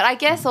something. But I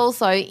guess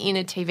also in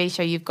a TV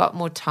show you've got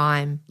more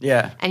time.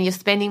 Yeah. And you're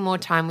spending more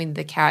time with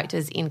the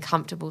characters in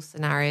comfortable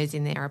scenarios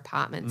in their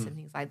apartments and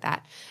things like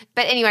that.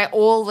 But anyway,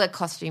 all the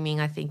costuming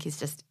I think is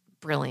just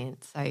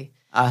brilliant. So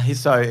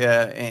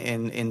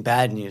in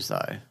bad news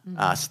though,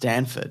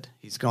 Stanford,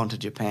 he's gone to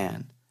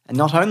Japan, and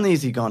not only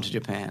has he gone to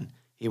Japan,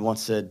 he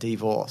wants a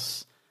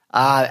divorce.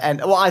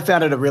 I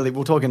found it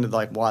we'll talk into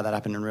like why that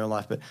happened in real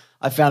life, but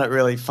I found it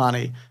really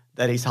funny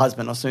that his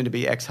husband, or soon to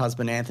be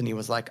ex-husband Anthony,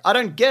 was like, I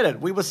don't get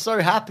it. We were so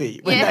happy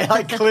when they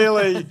like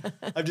clearly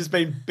have just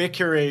been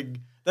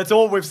bickering. That's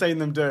all we've seen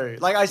them do.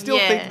 Like I still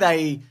think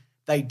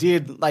they do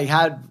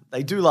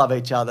love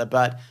each other,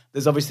 but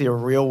there's obviously a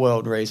real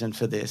world reason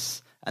for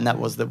this, and that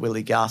was that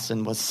Willie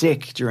Garson was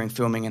sick during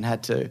filming and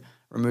had to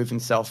remove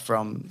himself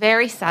from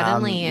very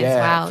suddenly as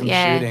well.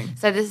 Shooting.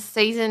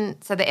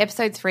 So the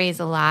episode 3 is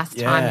the last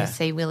time you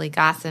see Willie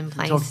Garson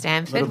playing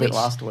Stanford. A little bit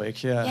last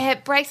week, Yeah,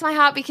 it breaks my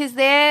heart because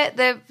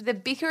the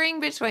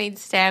bickering between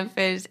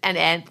Stanford and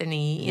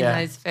Anthony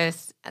in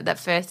that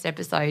first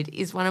episode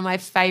is one of my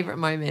favorite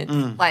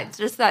moments. Like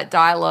just that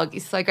dialogue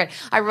is so great.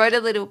 I wrote a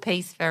little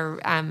piece for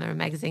a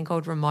magazine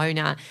called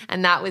Ramona,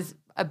 and that was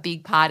a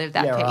big part of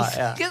that piece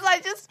because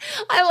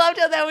I loved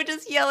how they were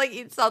just yelling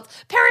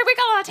insults.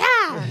 Periwinkle on a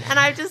town, and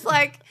I'm just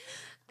like,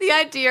 the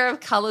idea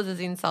of colours as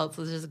insults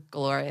was just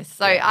glorious.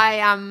 So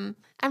I'm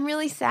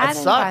really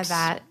saddened by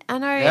that. I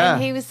know,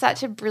 and he was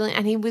such a brilliant,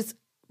 and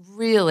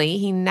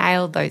he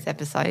nailed those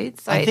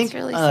episodes. So it's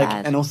really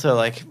sad. And also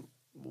like,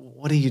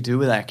 what do you do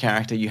with that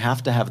character? You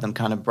have to have them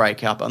kind of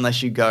break up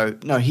unless you go,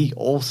 no, he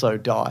also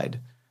died.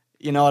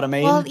 You know what I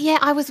mean? Well, yeah,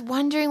 I was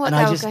wondering what they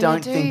were going to do. And I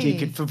just don't think he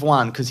could, for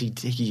one, because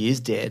he is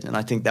dead, and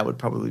I think that would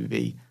probably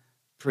be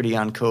pretty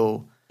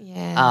uncool.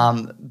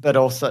 Yeah. But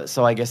also,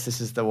 so I guess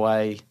this is the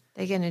way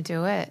they're going to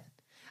do it.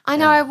 I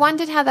know. I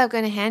wondered how they were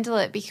going to handle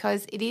it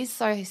because it is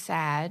so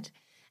sad.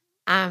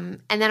 And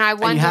then I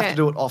wonder. And you have to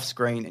do it off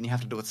screen, and you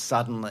have to do it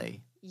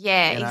suddenly.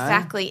 Yeah,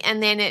 exactly.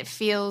 And then it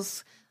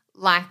feels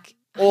like.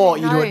 Or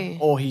you do it,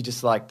 or he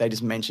just they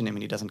just mention him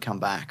and he doesn't come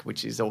back,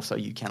 which is also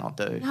you cannot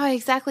do. No,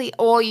 exactly.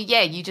 Or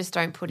you just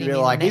don't put him in.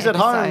 You're like, he's at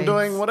episodes. Home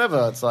doing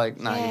whatever. It's like,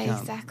 no, you can't.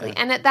 Exactly. Yeah.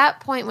 And at that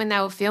point when they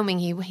were filming,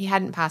 he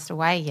hadn't passed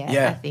away yet,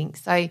 I think.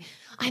 So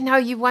I know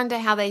you wonder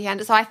how they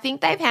handled it. So I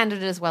think they've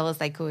handled it as well as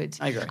they could.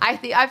 I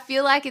agree. I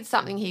feel like it's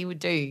something he would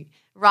do.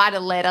 Write a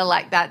letter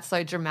like that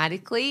so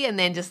dramatically and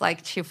then just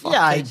chip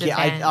off to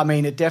Japan. I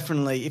mean, it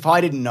definitely, if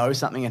I didn't know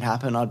something had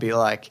happened, I'd be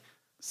like,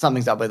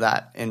 something's up with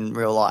that in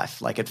real life.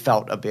 Like it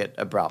felt a bit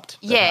abrupt.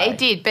 It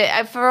did.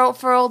 But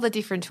for all the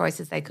different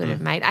choices they could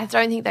have made, I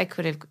don't think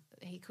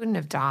he couldn't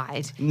have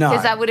died. No.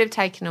 Because that would have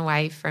taken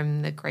away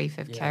from the grief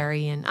of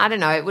Kerry, and I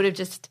don't know, it would have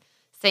just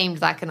seemed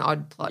like an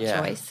odd plot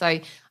choice. So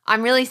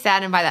I'm really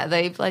saddened by that.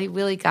 The bloody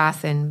Willie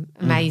Garson,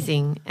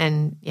 amazing.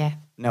 And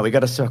No, we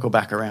got to circle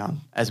back around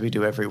as we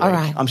do every week. All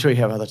right. I'm sure you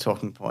have other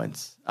talking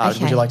points.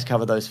 Okay. Would you like to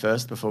cover those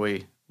first before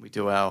we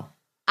do our...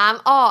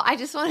 I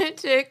just wanted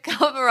to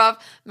cover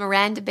off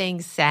Miranda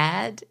being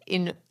sad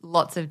in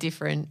lots of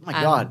different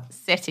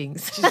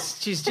settings.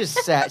 She's just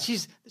sad.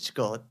 She's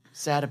call it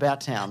sad about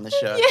town, the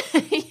show.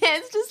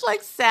 It's just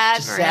like sad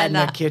just Miranda. Sad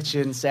in the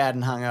kitchen, sad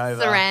and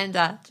hungover.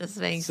 Surrender, just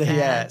being sad.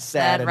 Yeah,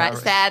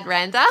 sad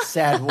Randa.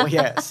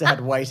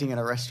 Sad waiting in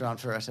a restaurant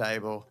for a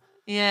table.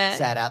 Yeah.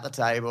 Sad at the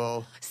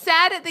table.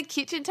 Sad at the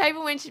kitchen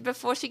table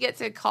before she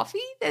gets her coffee.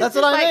 That's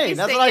what I mean.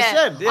 That's what I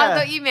said. Yeah. I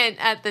thought you meant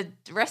at the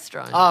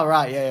restaurant. Oh,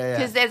 right. Yeah.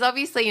 Because there's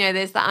obviously,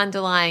 there's the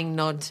underlying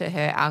nod to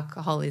her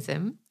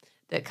alcoholism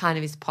that kind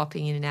of is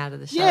popping in and out of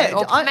the show. Yeah.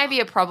 Or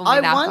maybe a problem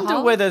with alcohol. I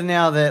wonder whether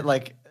now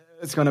that,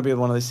 it's going to be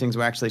one of those things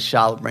where actually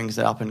Charlotte brings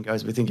it up and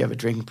goes, we think you have a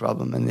drinking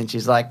problem. And then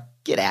she's like,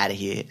 get out of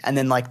here. And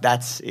then,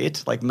 that's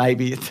it.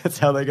 Maybe that's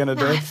how they're going to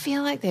do it. I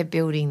feel like they're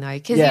building, though.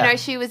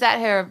 Because, she was at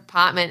her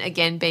apartment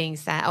again being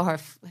sad, or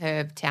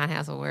her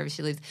townhouse or wherever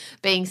she lives,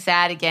 being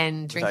sad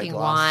again, drinking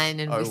wine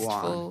and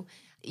wistful.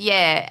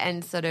 Yeah,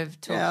 and sort of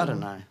talking. Yeah, I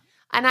don't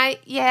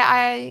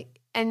know.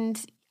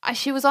 And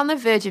she was on the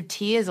verge of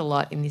tears a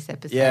lot in this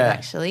episode,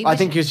 actually. I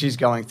think because she's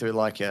going through,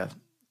 a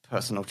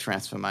personal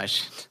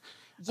transformation.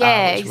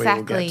 Yeah,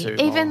 exactly.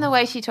 Even the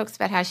way she talks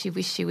about how she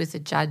wished she was a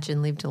judge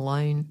and lived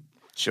alone.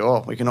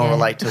 Sure, we can all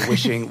relate to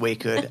wishing we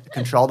could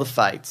control the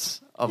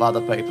fates of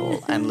other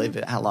people and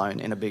live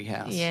alone in a big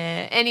house.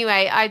 Yeah.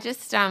 Anyway, I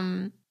just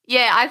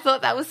I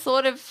thought that was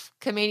sort of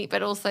comedic,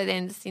 but also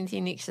then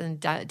Cynthia Nixon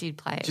did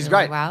play it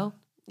really well.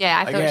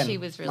 Yeah, I thought she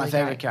was really my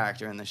favorite great.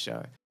 character in the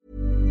show.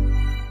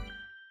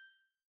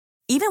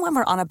 Even when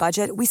we're on a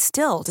budget, we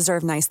still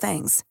deserve nice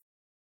things.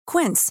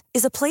 Quince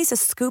is a place to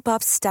scoop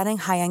up stunning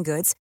high-end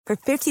goods for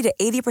 50 to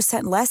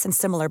 80% less than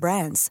similar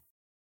brands.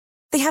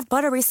 They have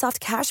buttery soft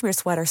cashmere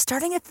sweaters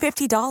starting at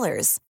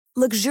 $50,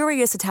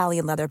 luxurious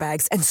Italian leather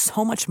bags, and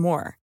so much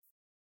more.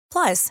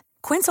 Plus,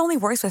 Quince only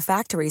works with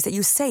factories that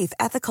use safe,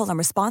 ethical, and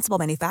responsible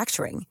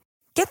manufacturing.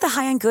 Get the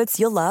high-end goods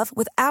you'll love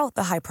without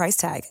the high price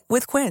tag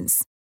with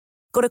Quince.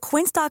 Go to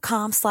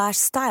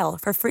quince.com/style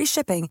for free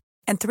shipping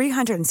and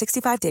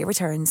 365-day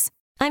returns.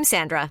 I'm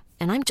Sandra,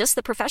 and I'm just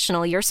the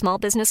professional your small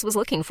business was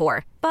looking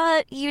for.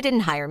 But you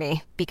didn't hire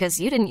me because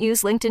you didn't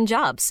use LinkedIn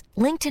Jobs.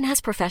 LinkedIn has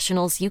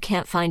professionals you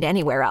can't find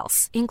anywhere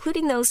else,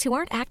 including those who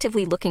aren't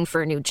actively looking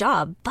for a new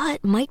job,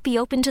 but might be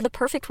open to the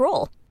perfect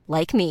role,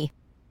 like me.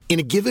 In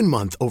a given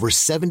month, over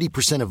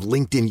 70% of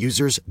LinkedIn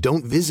users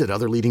don't visit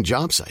other leading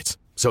job sites.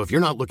 So if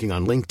you're not looking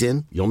on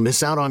LinkedIn, you'll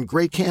miss out on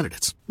great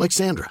candidates like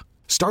Sandra.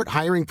 Start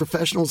hiring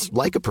professionals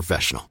like a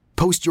professional.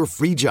 Post your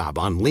free job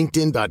on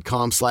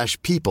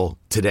linkedin.com/people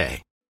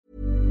today.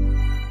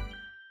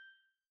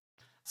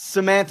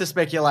 Samantha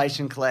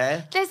speculation,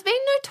 Claire. There's been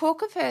no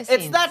talk of her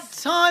since. It's that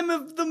time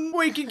of the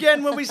week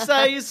again when we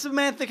say, is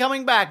Samantha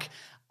coming back?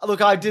 Look,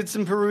 I did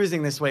some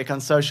perusing this week on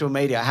social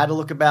media. I had a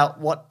look about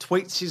what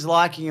tweets she's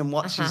liking and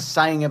what she's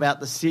saying about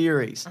the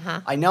series.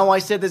 I know I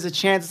said there's a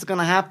chance it's going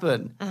to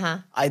happen.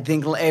 I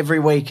think every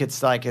week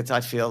it's like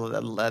I feel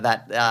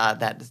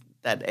that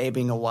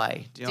ebbing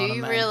away. Do you know what I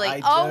mean? Really?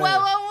 I oh, do.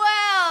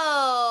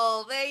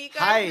 well. There you go.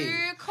 Hey,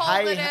 you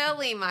called it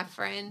early, my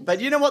friend. But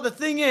you know what the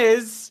thing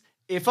is?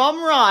 If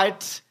I'm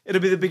right,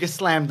 it'll be the biggest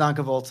slam dunk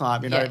of all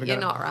time. You're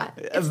not right.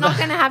 It's not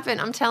going to happen.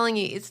 I'm telling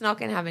you, it's not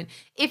going to happen.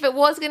 If it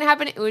was going to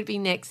happen, it would be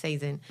next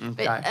season.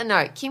 Okay. But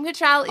no, Kim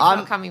Cattrall is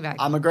not coming back.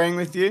 I'm agreeing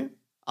with you.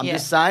 I'm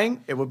just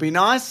saying it would be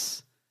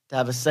nice to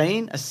have a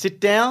scene, a sit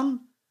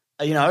down,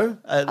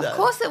 of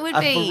course it would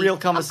be. For real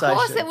conversation. Of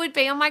course it would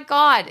be. Oh, my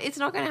God. It's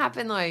not going to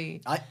happen, though.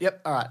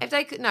 Yep, all right. If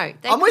they could, no.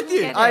 I'm with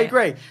you. I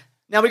agree.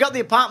 Now, we got The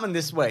Apartment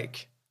this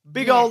week.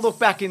 Big old look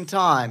back in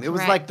time. It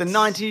was like the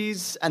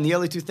 90s and the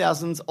early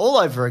 2000s all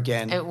over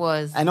again. It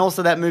was. And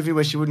also that movie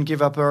where she wouldn't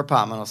give up her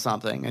apartment or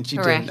something, and she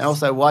didn't. And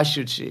also, why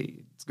should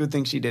she? It's a good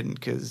thing she didn't,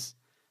 because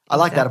I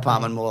like that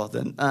apartment more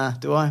than,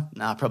 do I?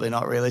 Nah, probably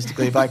not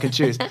realistically if I could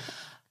choose.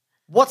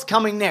 What's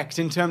coming next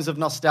in terms of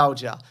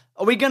nostalgia?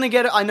 Are we going to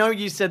get it? I know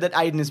you said that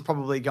Aiden is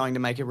probably going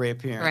to make a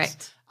reappearance.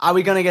 Correct. Are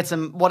we going to get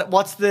some,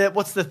 what's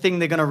the thing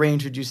they're going to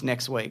reintroduce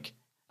next week?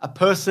 A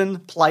person,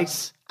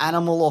 place,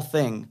 animal, or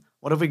thing?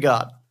 What have we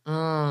got?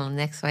 Oh,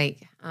 next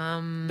week.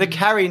 The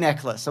Carrie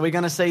necklace. Are we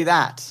going to see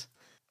that?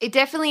 It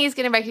definitely is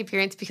going to make an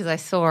appearance because I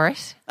saw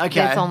it.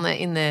 Okay. It's on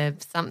in the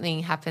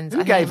something happens.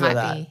 Who gave her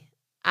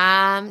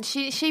that?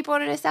 She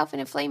bought it herself in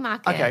a flea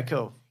market. Okay,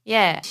 cool.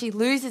 Yeah, she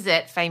loses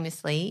it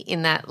famously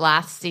in that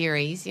last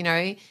series, in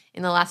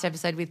the last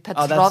episode with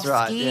Petrovsky. Oh, that's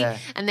right, yeah.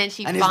 And then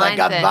she and finds he's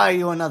like, I'll buy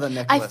you another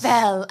necklace.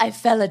 I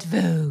fell at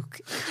Vogue.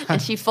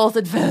 And she falls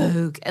at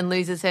Vogue and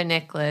loses her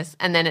necklace.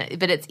 And then,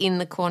 but it's in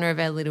the corner of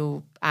her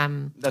little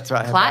that's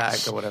right, her clutch.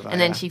 bag or whatever.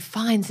 And then she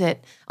finds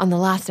it on the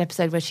last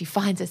episode where she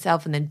finds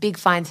herself, and then Big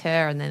finds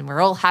her, and then we're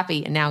all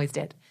happy, and now he's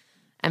dead.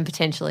 And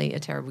potentially a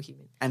terrible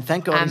human. And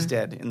thank God he's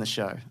dead in the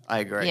show. I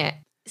agree. Yeah.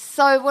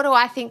 So what do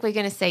I think we're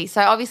going to see? So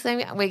obviously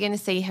we're going to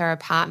see her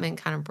apartment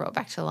kind of brought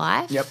back to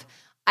life. Yep.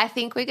 I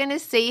think we're going to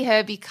see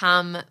her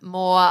become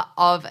more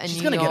of a She's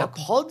New York. She's going to get a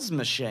pods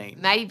machine.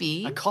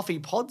 Maybe. A coffee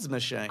pods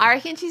machine. I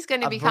reckon she's going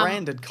to become. A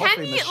branded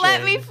coffee machine. Can you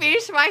let me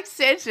finish my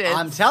sentence?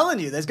 I'm telling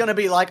you, there's going to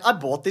be like, I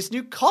bought this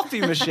new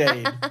coffee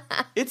machine.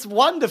 It's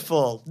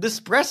wonderful.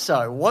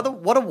 Nespresso.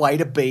 What a way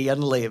to be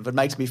and live. It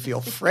makes me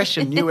feel fresh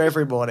and new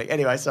every morning.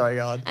 Anyway, sorry,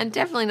 go on. And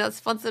definitely not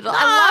sponsored. No.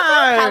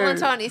 I love that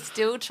Peloton is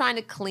still trying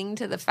to cling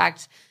to the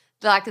fact,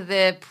 like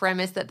the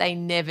premise that they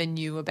never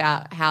knew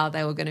about how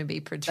they were going to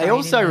be portrayed. They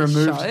also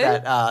removed show.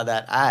 that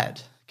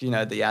ad.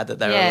 The ad that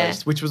they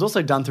released, which was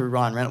also done through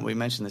Ryan Reynolds. We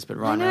mentioned this, but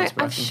Ryan Reynolds.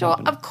 I'm sure.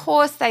 Company. Of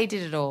course, they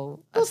did it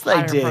all. Of course,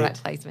 they did.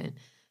 Product placement.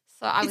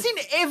 So it's in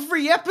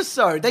every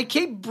episode. They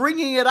keep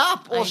bringing it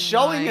up or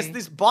showing us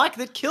this bike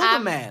that killed a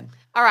man.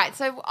 All right,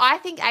 so I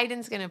think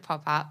Aiden's going to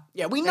pop up.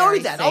 Yeah, we know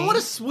that. Soon. I want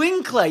to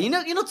swing, Claire. You're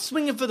not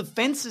swinging for the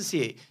fences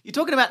here. You're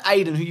talking about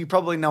Aiden, who you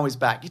probably know is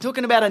back. You're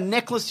talking about a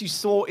necklace you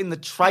saw in the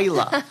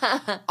trailer.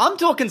 I'm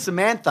talking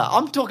Samantha.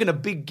 I'm talking a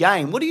big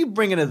game. What are you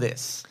bringing to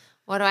this?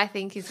 What do I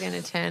think is going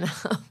to turn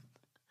up?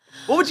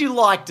 What would you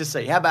like to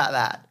see? How about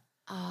that?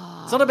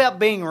 Oh, it's not about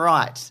being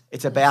right.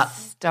 It's about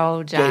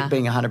nostalgia.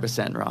 Being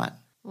 100% right.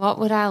 What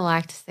would I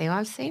like to see? Well,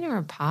 I've seen her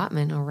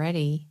apartment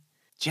already.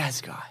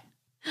 Jazz guy.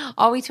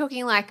 Are we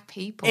talking like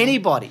people?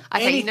 Anybody.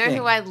 Okay, anything. You know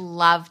who I'd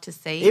love to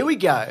see? Here we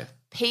go.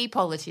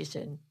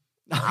 Politician.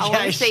 Okay, I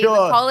want to see the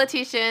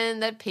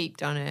politician that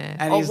peeped on her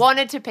or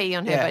wanted to pee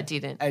on her but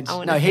didn't.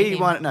 He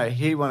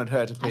wanted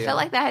her to pee. I felt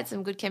like they had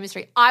some good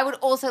chemistry. I would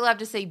also love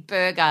to see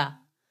Berger.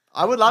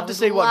 I would love to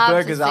see what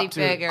Berger's up to.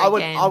 Berger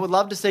I would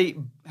love to see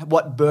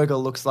what Berger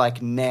looks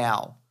like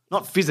now.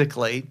 Not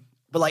physically,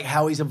 but like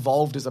how he's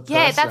evolved as a person.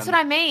 Yeah, that's what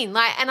I mean.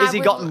 Has he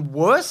gotten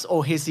worse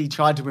or has he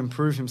tried to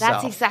improve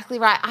himself? That's exactly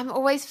right. I'm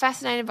always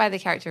fascinated by the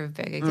character of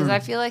Berger because I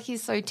feel like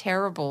he's so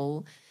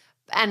terrible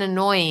and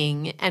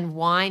annoying and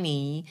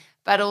whiny,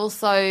 but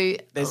also there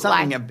was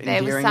something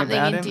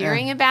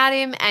endearing about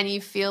him, and you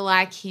feel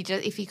like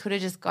if he could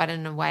have just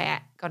gotten out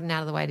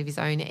of the way of his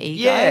own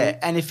ego. Yeah,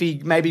 and if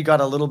he maybe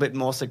got a little bit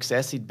more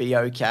success, he'd be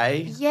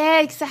okay. Yeah,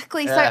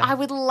 exactly. Yeah. So I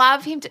would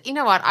love him to. You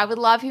know what? I would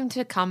love him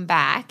to come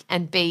back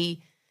and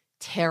be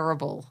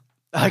terrible.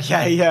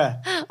 Okay,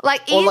 yeah.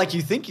 Like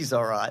you think he's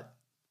all right,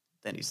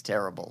 then he's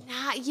terrible.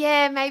 I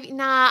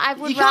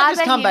would. You can't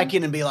just come back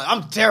in and be like,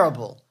 I'm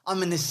terrible.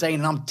 I'm in this scene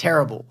and I'm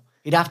terrible.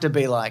 He'd have to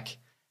be like,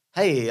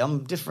 hey, I'm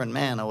a different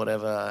man or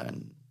whatever.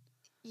 And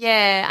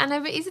Yeah, I know,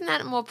 but isn't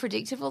that more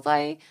predictable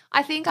though?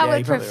 I think I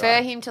would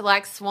prefer him to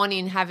like swan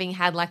in having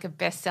had like a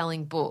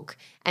best-selling book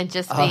and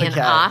just be an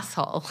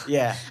asshole.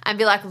 Yeah. And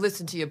be like,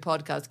 listen to your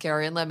podcast,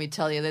 Kerry, and let me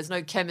tell you, there's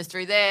no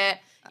chemistry there.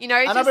 You know,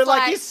 and I'd be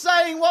like, he's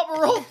saying what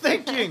we're all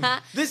thinking.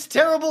 This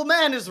terrible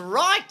man is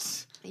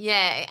right.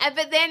 Yeah,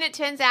 but then it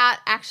turns out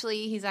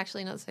he's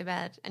actually not so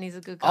bad and he's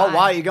a good guy. Oh,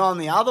 wow, you're going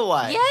the other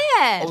way.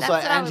 Yeah, also, that's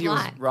what and he was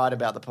like. right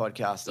about the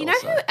podcast. You know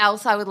who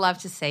else I would love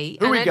to see?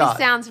 Who we got?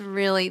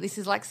 This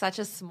is like such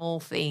a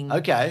small thing.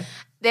 Okay.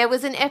 There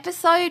was an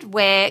episode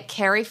where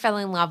Kerry fell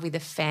in love with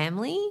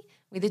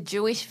a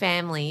Jewish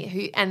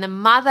family and the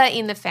mother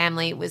in the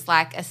family was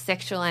like a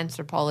sexual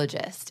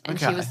anthropologist and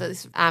she was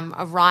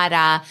a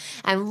writer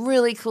and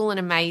really cool and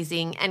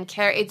amazing. And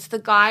Kerry, it's the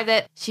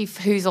guy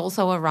who's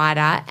also a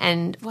writer,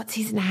 and what's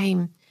his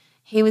name?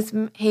 He was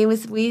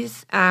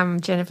with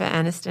Jennifer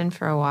Aniston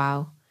for a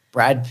while.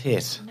 Brad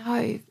Pitt.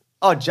 No.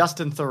 Oh,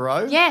 Justin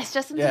Theroux? Yes,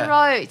 Justin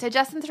Theroux. So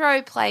Justin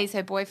Theroux plays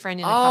her boyfriend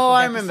in a couple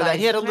of episodes. I remember that.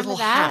 He had a little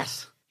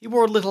hat. He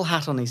wore a little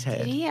hat on his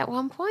head. Did he at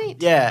one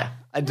point? Yeah,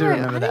 I do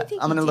remember that.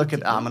 I'm going to look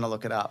it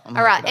up. All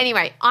right,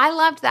 anyway, I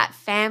loved that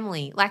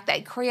family. Like they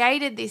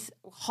created this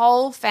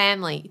whole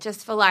family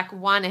just for like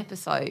one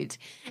episode,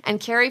 and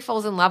Kerry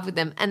falls in love with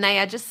them and they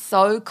are just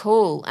so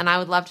cool, and I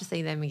would love to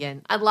see them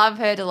again. I'd love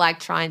her to like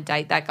try and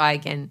date that guy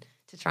again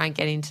to try and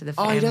get into the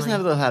family. Oh, he doesn't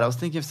have a little hat. I was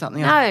thinking of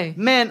something else.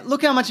 No. Man,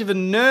 look how much of a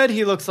nerd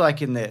he looks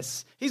like in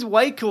this. He's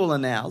way cooler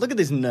now. Look at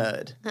this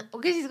nerd.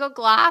 Because he's got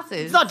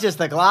glasses. It's not just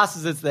the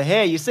glasses, it's the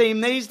hair. You see him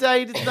these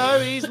days,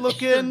 though? He's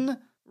looking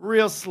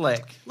real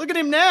slick. Look at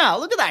him now.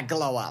 Look at that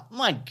glow up.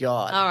 My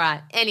God. All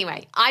right.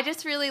 Anyway, I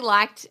just really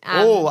liked...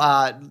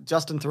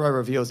 Justin Theroux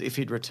reveals if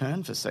he'd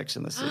return for Sex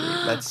and the City.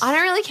 I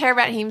don't really care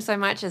about him so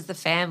much as the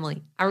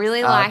family. I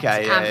really liked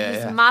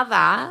his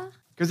mother...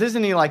 Because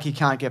isn't he like he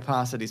can't get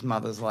past it? His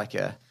mother's like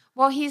a...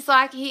 Well, he's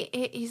like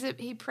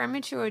he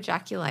premature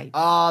ejaculates.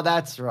 Oh,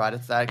 that's right.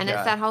 It's that and guy.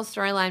 It's that whole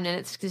storyline, and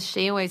it's because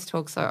she always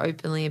talks so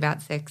openly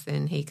about sex,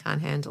 and he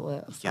can't handle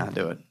it. He can't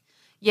do it.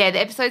 Yeah, the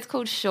episode's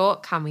called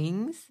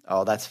Shortcomings.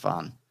 Oh, that's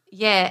fun.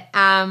 Yeah,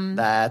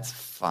 that's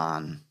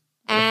fun.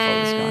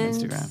 Follow this guy on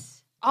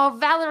Instagram. Oh,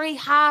 Valerie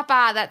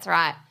Harper. That's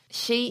right.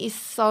 She is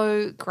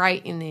so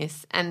great in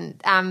this,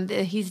 and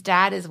his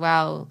dad as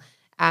well.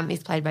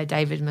 Is played by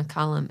David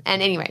McCullum. And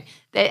anyway,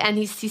 and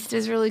his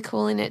sister's really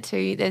cool in it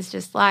too. There's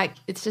just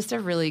it's just a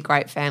really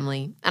great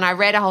family. And I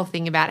read a whole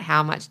thing about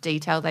how much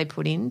detail they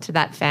put into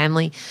that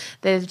family.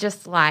 They've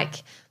just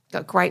got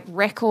great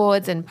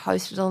records and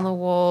posted on the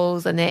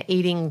walls, and they're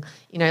eating,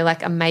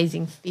 like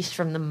amazing fish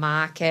from the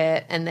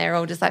market, and they're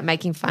all just like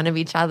making fun of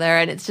each other.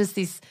 And it's just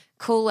this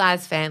cool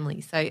as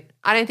family. So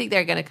I don't think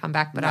they're going to come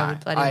back, but I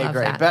would bloody love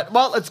that. But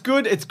well, it's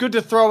good. It's good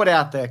to throw it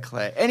out there,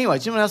 Claire. Anyway,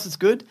 do you know what else is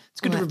good?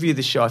 It's good to review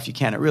the show if you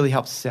can. It really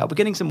helps us out. We're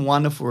getting some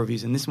wonderful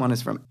reviews, and this one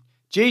is from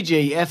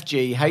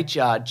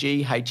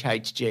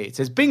GGFGHRGHHG. It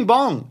says, Bing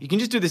bong. You can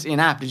just do this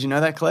in-app. Did you know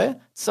that, Claire?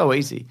 It's so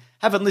easy.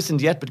 Haven't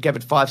listened yet, but gave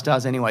it 5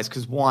 stars anyways,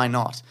 because why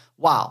not?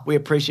 Wow, we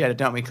appreciate it,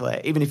 don't we, Claire?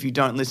 Even if you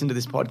don't listen to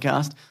this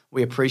podcast,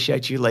 we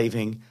appreciate you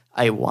leaving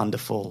a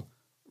wonderful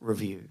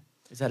review.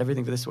 Is that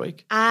everything for this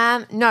week?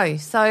 No.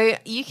 So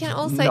you can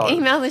also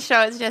email the show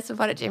at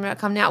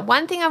suggestivePod@gmail.com. Now,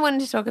 one thing I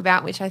wanted to talk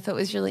about, which I thought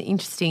was really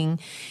interesting,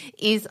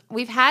 is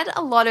we've had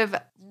a lot of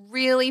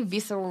really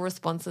visceral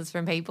responses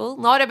from people,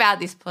 not about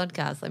this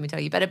podcast, let me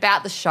tell you, but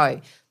about the show.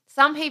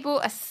 Some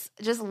people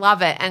just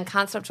love it and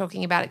can't stop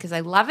talking about it because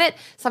they love it.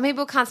 Some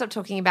people can't stop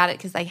talking about it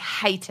because they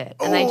hate it.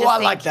 And they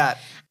just like that.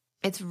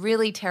 It's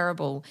really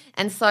terrible.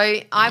 And so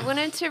I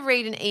wanted to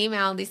read an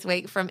email this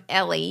week from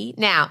Ellie.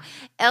 Now,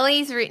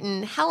 Ellie's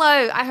written,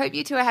 hello, I hope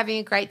you two are having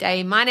a great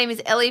day. My name is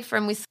Ellie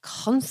from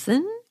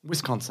Wisconsin.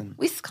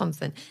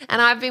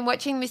 And I've been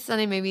watching Miss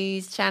Sunday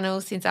Movies channel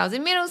since I was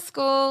in middle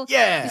school.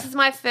 Yeah. This is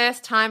my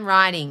first time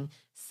writing.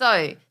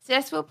 So,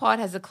 Suggestible Pod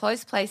has a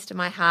close place to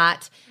my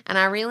heart, and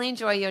I really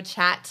enjoy your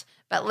chat,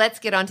 but let's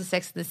get on to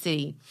Sex and the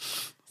City.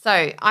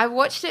 So I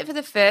watched it for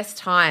the first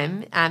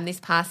time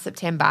this past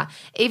September.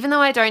 Even though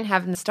I don't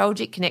have a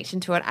nostalgic connection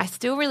to it, I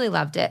still really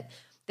loved it.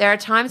 There are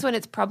times when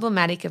it's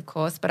problematic, of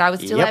course, but I was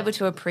still able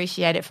to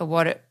appreciate it for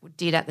what it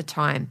did at the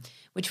time,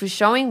 which was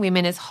showing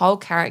women as whole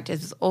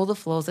characters with all the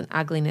flaws and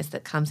ugliness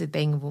that comes with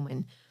being a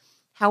woman.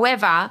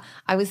 However,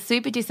 I was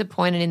super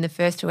disappointed in the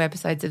first 2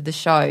 episodes of the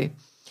show.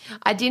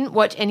 I didn't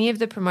watch any of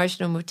the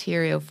promotional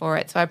material for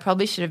it, so I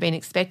probably should have been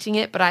expecting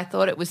it, but I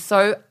thought it was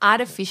so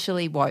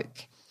artificially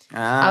woke.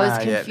 I was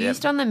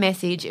confused on the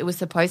message it was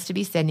supposed to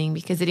be sending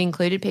because it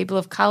included people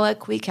of colour,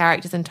 queer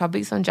characters and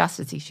topics on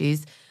justice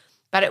issues,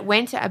 but it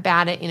went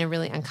about it in a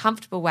really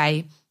uncomfortable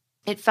way.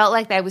 It felt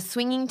like they were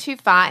swinging too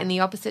far in the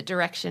opposite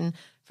direction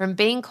from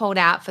being called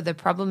out for the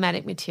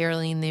problematic material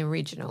in the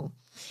original.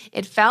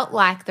 It felt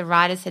like the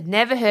writers had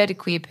never heard a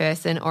queer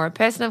person or a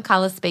person of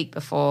colour speak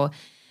before.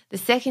 The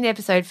second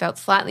episode felt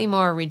slightly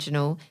more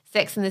original,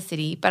 Sex and the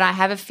City, but I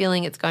have a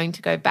feeling it's going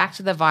to go back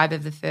to the vibe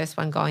of the first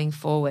one going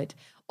forward.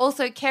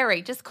 Also,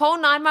 Kerry, just call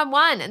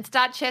 911 and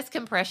start chest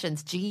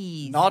compressions.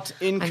 Jeez. Not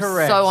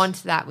incorrect. I'm so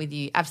onto that with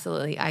you.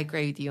 Absolutely. I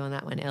agree with you on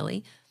that one,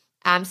 Ellie.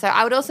 So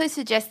I would also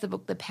suggest the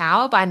book The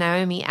Power by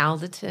Naomi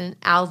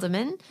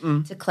Alderman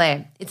to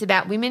Claire. It's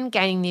about women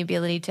gaining the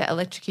ability to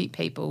electrocute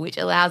people, which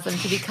allows them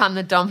to become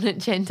the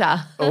dominant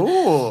gender.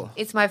 Ooh.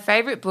 It's my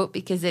favourite book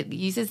because it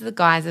uses the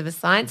guise of a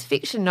science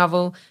fiction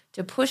novel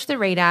to push the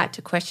reader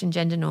to question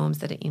gender norms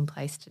that are in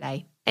place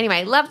today.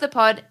 Anyway, love the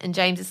pod, and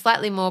James'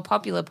 slightly more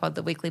popular pod,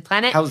 The Weekly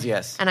Planet. Hells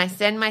yes. And I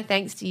send my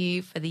thanks to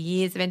you for the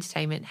years of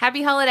entertainment.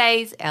 Happy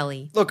holidays,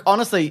 Ellie. Look,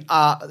 honestly,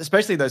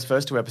 especially those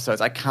first 2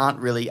 episodes, I can't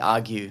really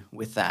argue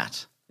with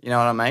that. You know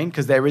what I mean?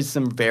 Because there is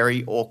some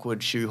very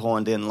awkward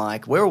shoehorned in,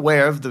 like, we're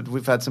aware of that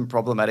we've had some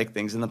problematic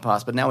things in the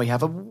past, but now we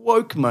have a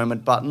woke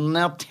moment button on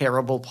our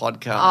terrible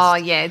podcast. Oh,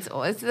 yeah. It's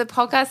the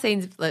podcast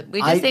scenes.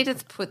 We just need to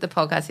put the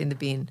podcast in the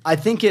bin. I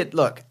think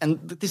and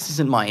this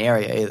isn't my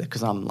area either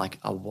because I'm like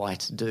a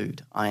white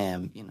dude. I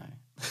am,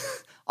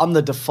 I'm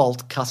the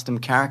default custom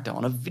character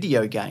on a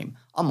video game.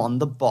 I'm on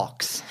the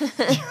box. You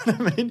know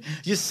what I mean?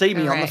 You see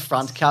me on the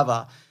front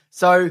cover.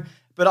 So...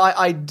 But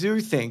I do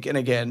think, and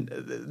again,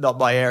 not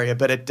my area,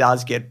 but it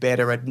does get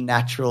better at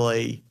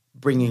naturally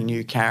bringing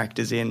new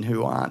characters in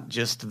who aren't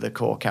just the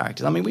core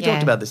characters. I mean, we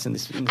talked about this in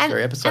this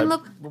very episode. And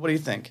look, what do you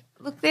think?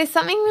 Look, there's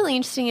something really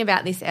interesting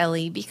about this,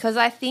 Ellie, because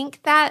I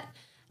think that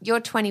you're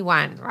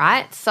 21,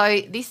 right?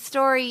 So this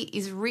story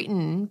is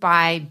written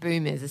by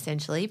boomers,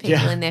 essentially,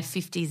 people in their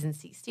 50s and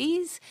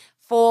 60s,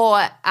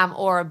 for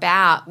or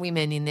about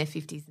women in their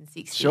 50s and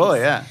 60s. Sure,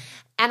 yeah.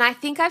 And I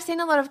think I've seen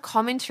a lot of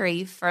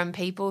commentary from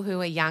people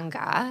who are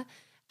younger,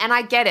 and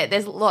I get it.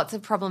 There's lots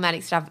of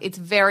problematic stuff. It's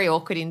very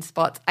awkward in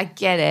spots. I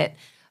get it.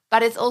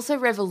 But it's also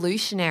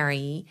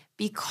revolutionary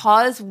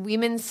because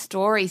women's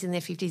stories in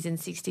their 50s and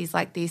 60s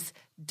like this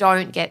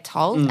don't get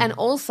told. And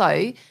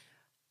also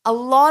a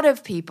lot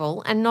of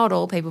people, and not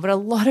all people, but a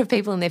lot of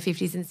people in their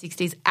 50s and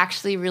 60s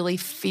actually really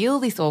feel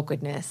this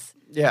awkwardness.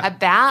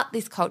 About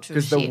this cultural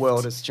shift. Because the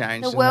world has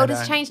changed. The world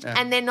has changed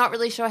and they're not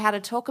really sure how to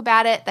talk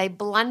about it. They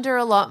blunder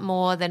a lot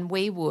more than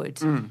we would.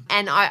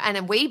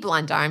 And we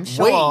blunder, I'm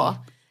sure.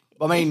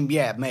 I mean,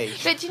 yeah, me.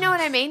 But you know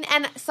what I mean?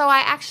 And so I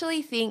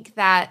actually think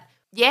that,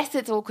 yes,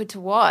 it's awkward to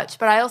watch,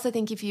 but I also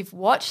think if you've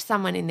watched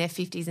someone in their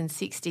 50s and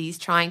 60s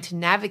trying to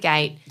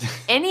navigate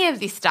any of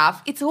this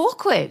stuff, it's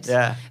awkward.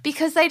 Yeah.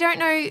 Because they don't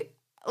know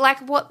like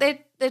what they're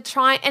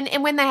trying,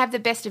 and when they have the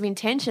best of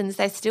intentions,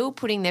 they're still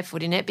putting their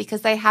foot in it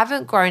because they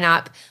haven't grown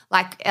up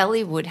like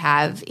Ellie would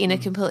have in a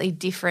completely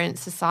different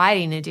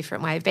society, in a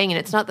different way of being. And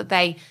it's not that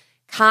they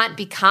can't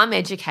become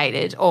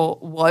educated or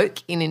woke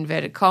in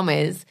inverted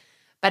commas,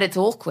 but it's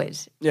awkward.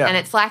 Yeah. And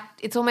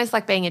it's almost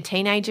like being a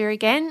teenager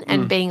again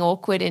and being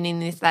awkward and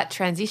in that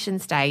transition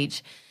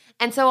stage.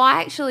 And so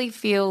I actually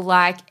feel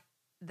like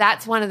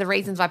that's one of the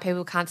reasons why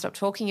people can't stop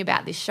talking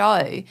about this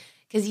show.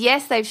 Because,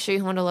 yes, they've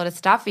shoehorned a lot of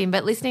stuff in,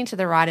 but listening to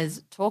the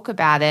writers talk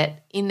about it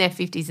in their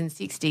 50s and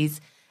 60s,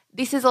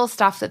 this is all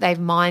stuff that they've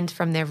mined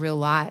from their real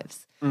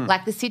lives.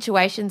 Like the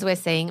situations we're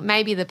seeing,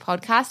 maybe the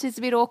podcast is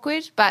a bit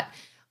awkward, but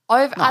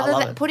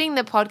putting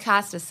the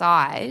podcast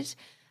aside,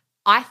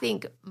 I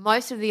think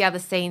most of the other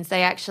scenes,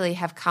 they actually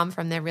have come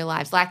from their real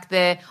lives. Like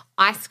the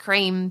ice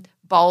cream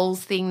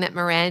bowls thing that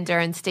Miranda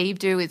and Steve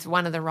do, is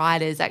one of the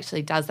writers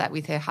actually does that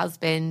with her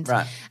husband.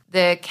 Right.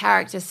 The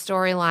character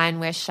storyline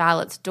where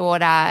Charlotte's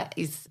daughter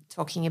is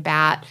talking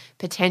about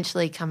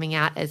potentially coming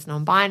out as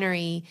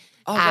non-binary.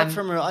 Oh, that's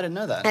from I didn't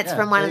know that. That's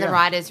from one of the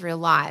writers' real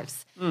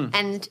lives.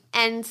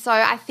 And so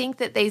I think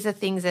that these are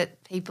things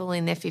that people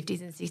in their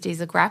 50s and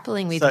 60s are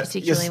grappling with,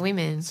 particularly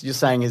women. So you're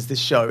saying is this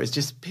show is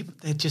just people,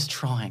 they're just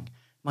trying.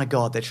 My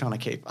God, they're trying to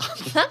keep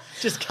up.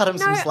 Just cut them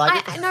some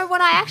slack. What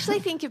I actually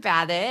think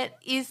about it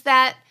is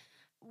that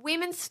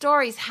women's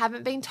stories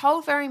haven't been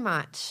told very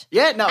much.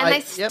 Yeah, no. And they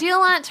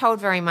still aren't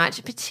told very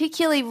much,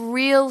 particularly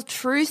real,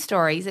 true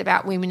stories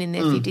about women in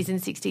their 50s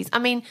and 60s. I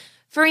mean,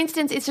 for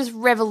instance, it's just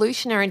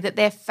revolutionary that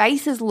their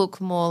faces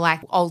look more like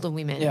older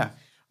women. Yeah.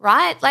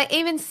 Right? Like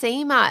even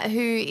Seema, who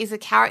is a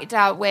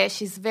character where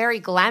she's very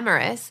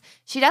glamorous,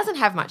 she doesn't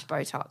have much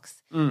Botox.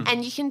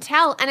 And you can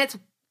tell, and it's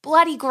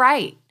bloody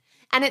great.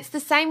 And it's the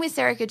same with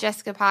Serica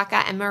Jessica Parker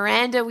and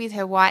Miranda with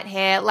her white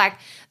hair. Like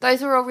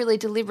those were all really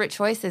deliberate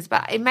choices,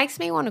 but it makes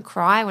me want to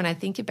cry when I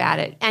think about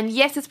it. And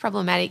yes, it's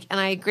problematic, and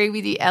I agree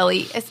with you,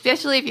 Ellie,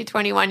 especially if you're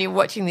 21, you're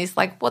watching this,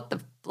 like what the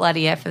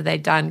bloody F have they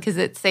done? Because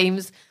it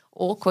seems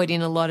awkward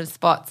in a lot of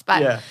spots.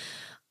 But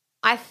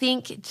I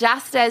think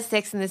just as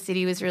Sex and the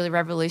City was really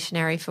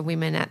revolutionary for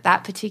women at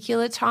that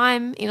particular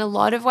time in a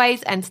lot of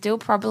ways and still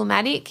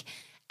problematic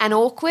and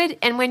awkward,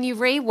 and when you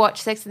rewatch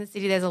Sex and the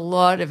City, there's a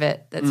lot of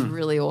it that's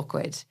really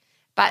awkward.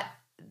 But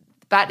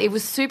it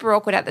was super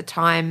awkward at the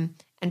time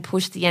and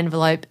pushed the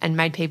envelope and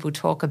made people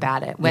talk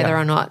about it, whether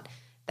or not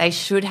they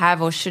should have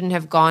or shouldn't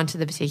have gone to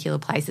the particular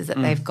places that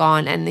they've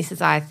gone. And this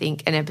is, I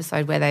think, an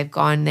episode where they've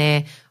gone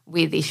there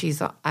with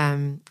issues of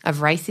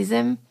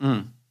racism.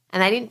 And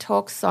they didn't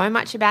talk so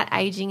much about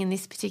aging in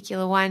this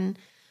particular one,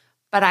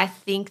 but I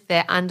think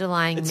the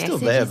underlying message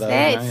is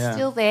there. It's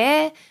still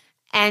there.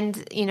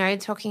 And, you know,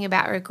 talking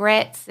about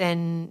regrets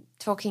and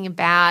talking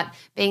about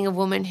being a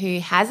woman who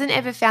hasn't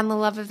ever found the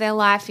love of their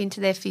life into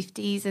their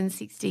 50s and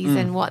 60s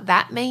and what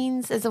that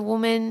means as a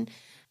woman.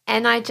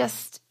 And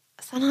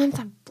sometimes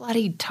I'm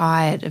bloody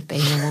tired of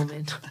being a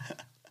woman.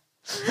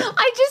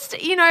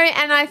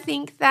 And I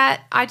think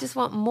that I just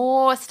want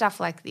more stuff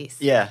like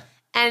this. Yeah.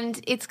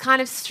 And it's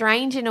kind of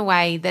strange in a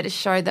way that a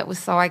show that was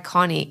so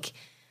iconic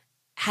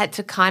had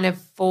to kind of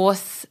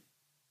force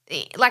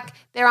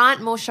there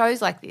aren't more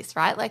shows like this,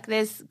 right? Like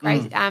there's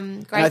Grace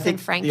and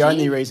Frankie. The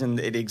only reason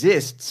it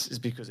exists is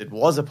because it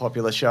was a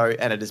popular show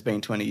and it has been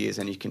 20 years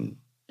and you can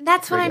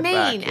That's what I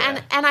mean. Back,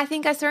 yeah. And I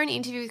think I saw an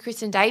interview with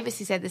Kristen Davis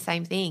who said the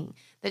same thing,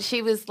 that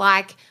she was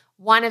like,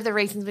 one of the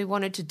reasons we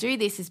wanted to do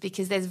this is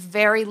because there's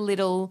very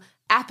little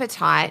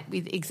appetite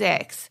with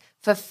execs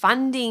for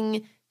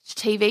funding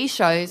TV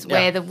shows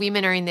where the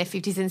women are in their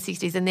 50s and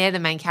 60s and they're the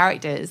main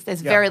characters.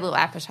 There's very little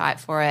appetite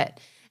for it.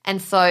 And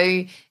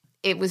so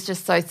it was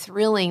just so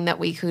thrilling that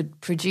we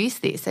could produce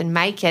this and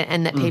make it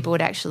and that people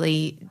would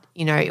actually,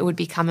 it would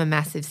become a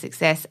massive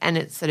success, and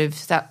it's sort of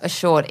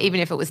assured, even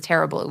if it was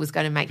terrible, it was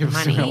going to make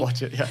money.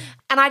 Watch it, yeah.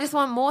 And I just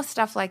want more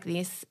stuff like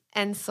this.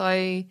 And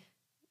so,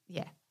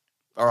 yeah.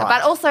 All right.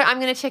 But also I'm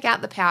going to check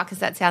out The Power because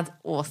that sounds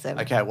awesome.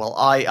 Okay, well,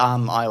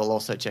 I will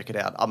also check it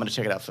out. I'm going to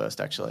check it out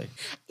first, actually.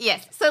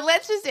 Yes, so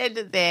let's just end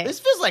it there. This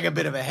feels like a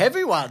bit of a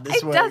heavy one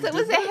this week. It does. It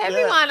was a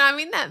heavy one. I'm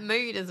in that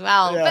mood as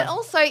well. Yeah. But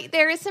also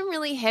there is some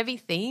really heavy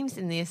themes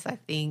in this, I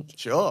think.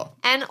 Sure.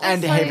 And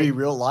also, heavy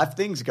real-life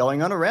things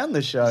going on around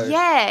the show.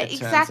 Yeah,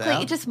 exactly.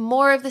 It's just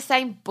more of the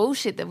same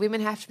bullshit that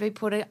women have to be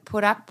put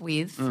up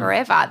with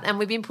forever. And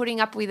we've been putting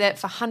up with it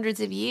for hundreds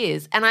of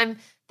years. And I'm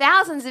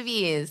thousands of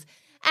years.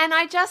 And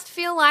I just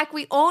feel like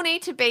we all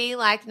need to be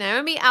like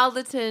Naomi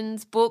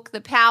Alderton's book,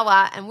 The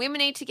Power, and women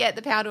need to get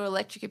the power to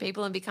electrocute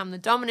people and become the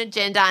dominant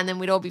gender, and then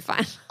we'd all be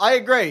fine. I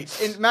agree.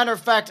 In matter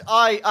of fact,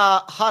 I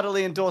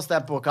heartily endorse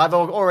that book. I've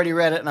already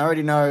read it and I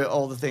already know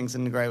all the things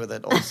and agree with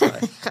it also.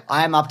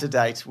 I am up to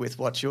date with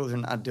what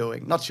children are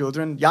doing. Not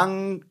children,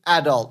 young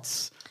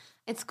adults.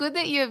 It's good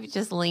that you're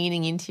just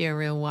leaning into your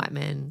real white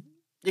man.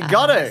 You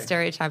got to.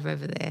 Stereotype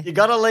over there. You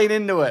got to lean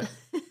into it.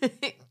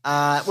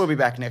 We'll be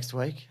back next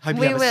week. Hope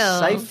you have a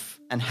safe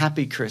and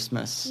happy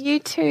Christmas. You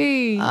too.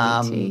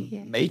 Yeah.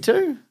 Me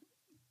too?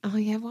 Oh,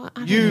 yeah.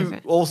 What?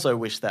 You also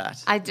wish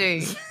that. I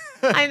do.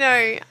 I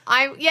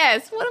know.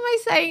 Yes. What am I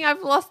saying?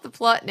 I've lost the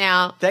plot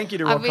now. Thank you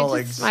to our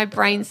colleagues. My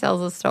brain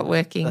cells have stopped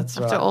working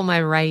after all my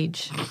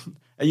rage.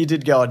 You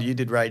did go on. You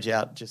did rage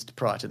out just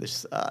prior to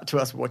this, to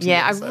us watching.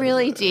 Yeah, I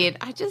really did.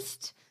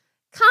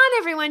 Can't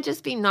everyone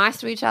just be nice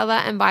to each other?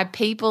 And by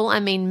people, I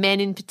mean men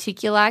in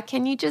particular.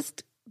 Can you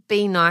just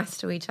be nice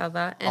to each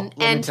other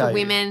and to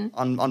women?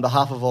 On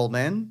behalf of all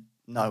men,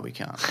 no, we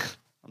can't.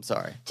 I'm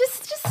sorry.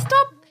 Just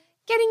stop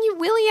getting your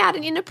willy out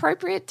at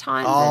inappropriate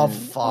times. Oh,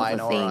 fine,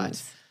 all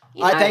right.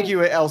 I thank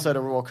you also to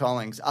Raw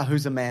Collings,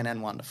 who's a man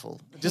and wonderful.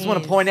 Just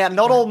want to point out,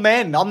 not all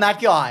men. I'm that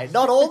guy.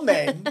 Not all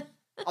men.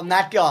 I'm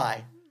that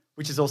guy.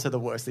 Which is also the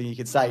worst thing you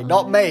could say.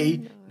 Not me.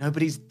 No.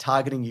 Nobody's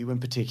targeting you in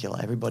particular.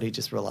 Everybody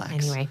just relax.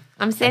 Anyway,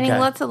 I'm sending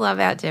lots of love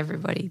out to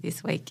everybody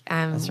this week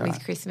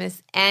with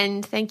Christmas.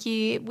 And thank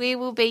you. We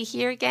will be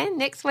here again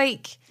next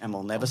week. And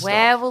we'll never stop.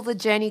 Where will the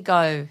journey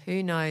go?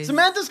 Who knows?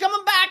 Samantha's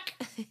coming back.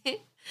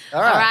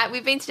 All right.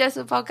 We've been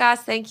Suggestible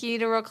Podcast. Thank you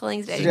to Raw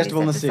Collings for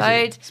editing this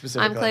episode.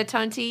 I'm Claire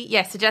Tonti.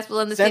 Yes, Suggestible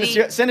in the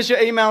City. Send us your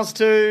emails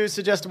to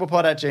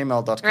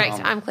suggestiblepod@gmail.com.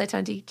 Correct. I'm Claire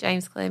Tonti.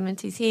 James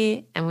Clement is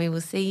here. And we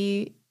will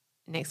see you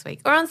next week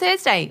or on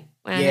Thursday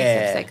when our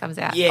next episode comes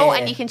out. Yeah. Oh,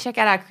 and you can check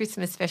out our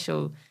Christmas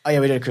special. Oh, yeah,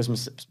 we did a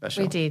Christmas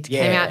special. We did.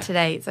 Yeah. Came out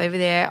today. It's over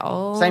there.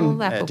 All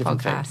Same Apple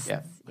Podcasts.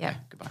 Yeah. Okay,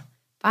 goodbye.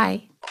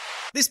 Bye.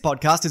 This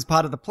podcast is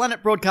part of the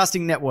Planet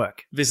Broadcasting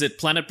Network. Visit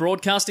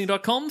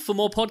planetbroadcasting.com for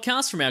more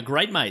podcasts from our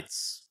great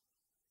mates.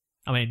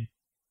 I mean,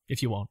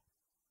 if you want.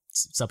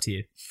 It's up to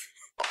you.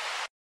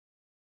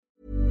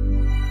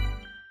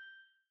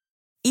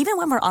 Even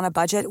when we're on a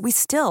budget, we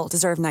still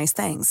deserve nice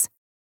things.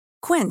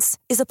 Quince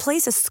is a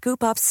place to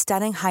scoop up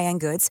stunning high-end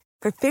goods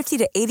for 50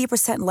 to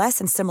 80% less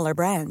than similar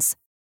brands.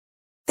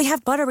 They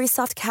have buttery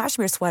soft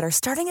cashmere sweaters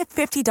starting at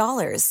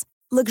 $50,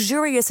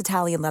 luxurious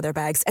Italian leather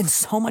bags, and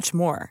so much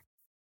more.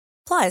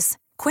 Plus,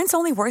 Quince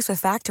only works with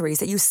factories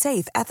that use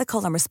safe,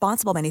 ethical, and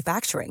responsible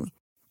manufacturing.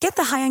 Get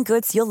the high-end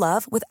goods you'll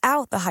love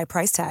without the high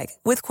price tag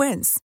with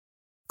Quince.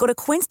 Go to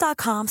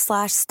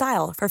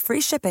quince.com/style for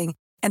free shipping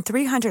and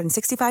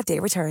 365-day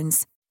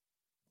returns.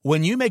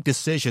 When you make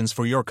decisions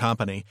for your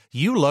company,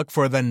 you look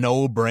for the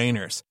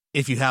no-brainers.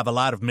 If you have a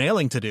lot of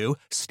mailing to do,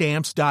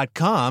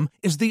 Stamps.com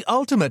is the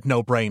ultimate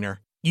no-brainer.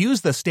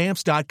 Use the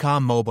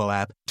Stamps.com mobile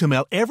app to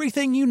mail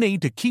everything you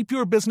need to keep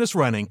your business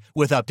running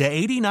with up to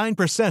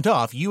 89%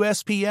 off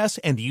USPS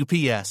and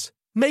UPS.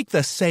 Make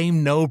the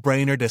same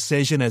no-brainer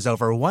decision as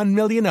over 1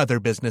 million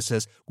other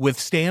businesses with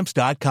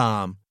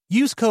Stamps.com.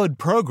 Use code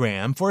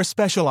PROGRAM for a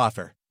special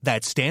offer.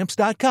 That's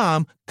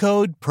Stamps.com,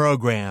 code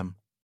PROGRAM.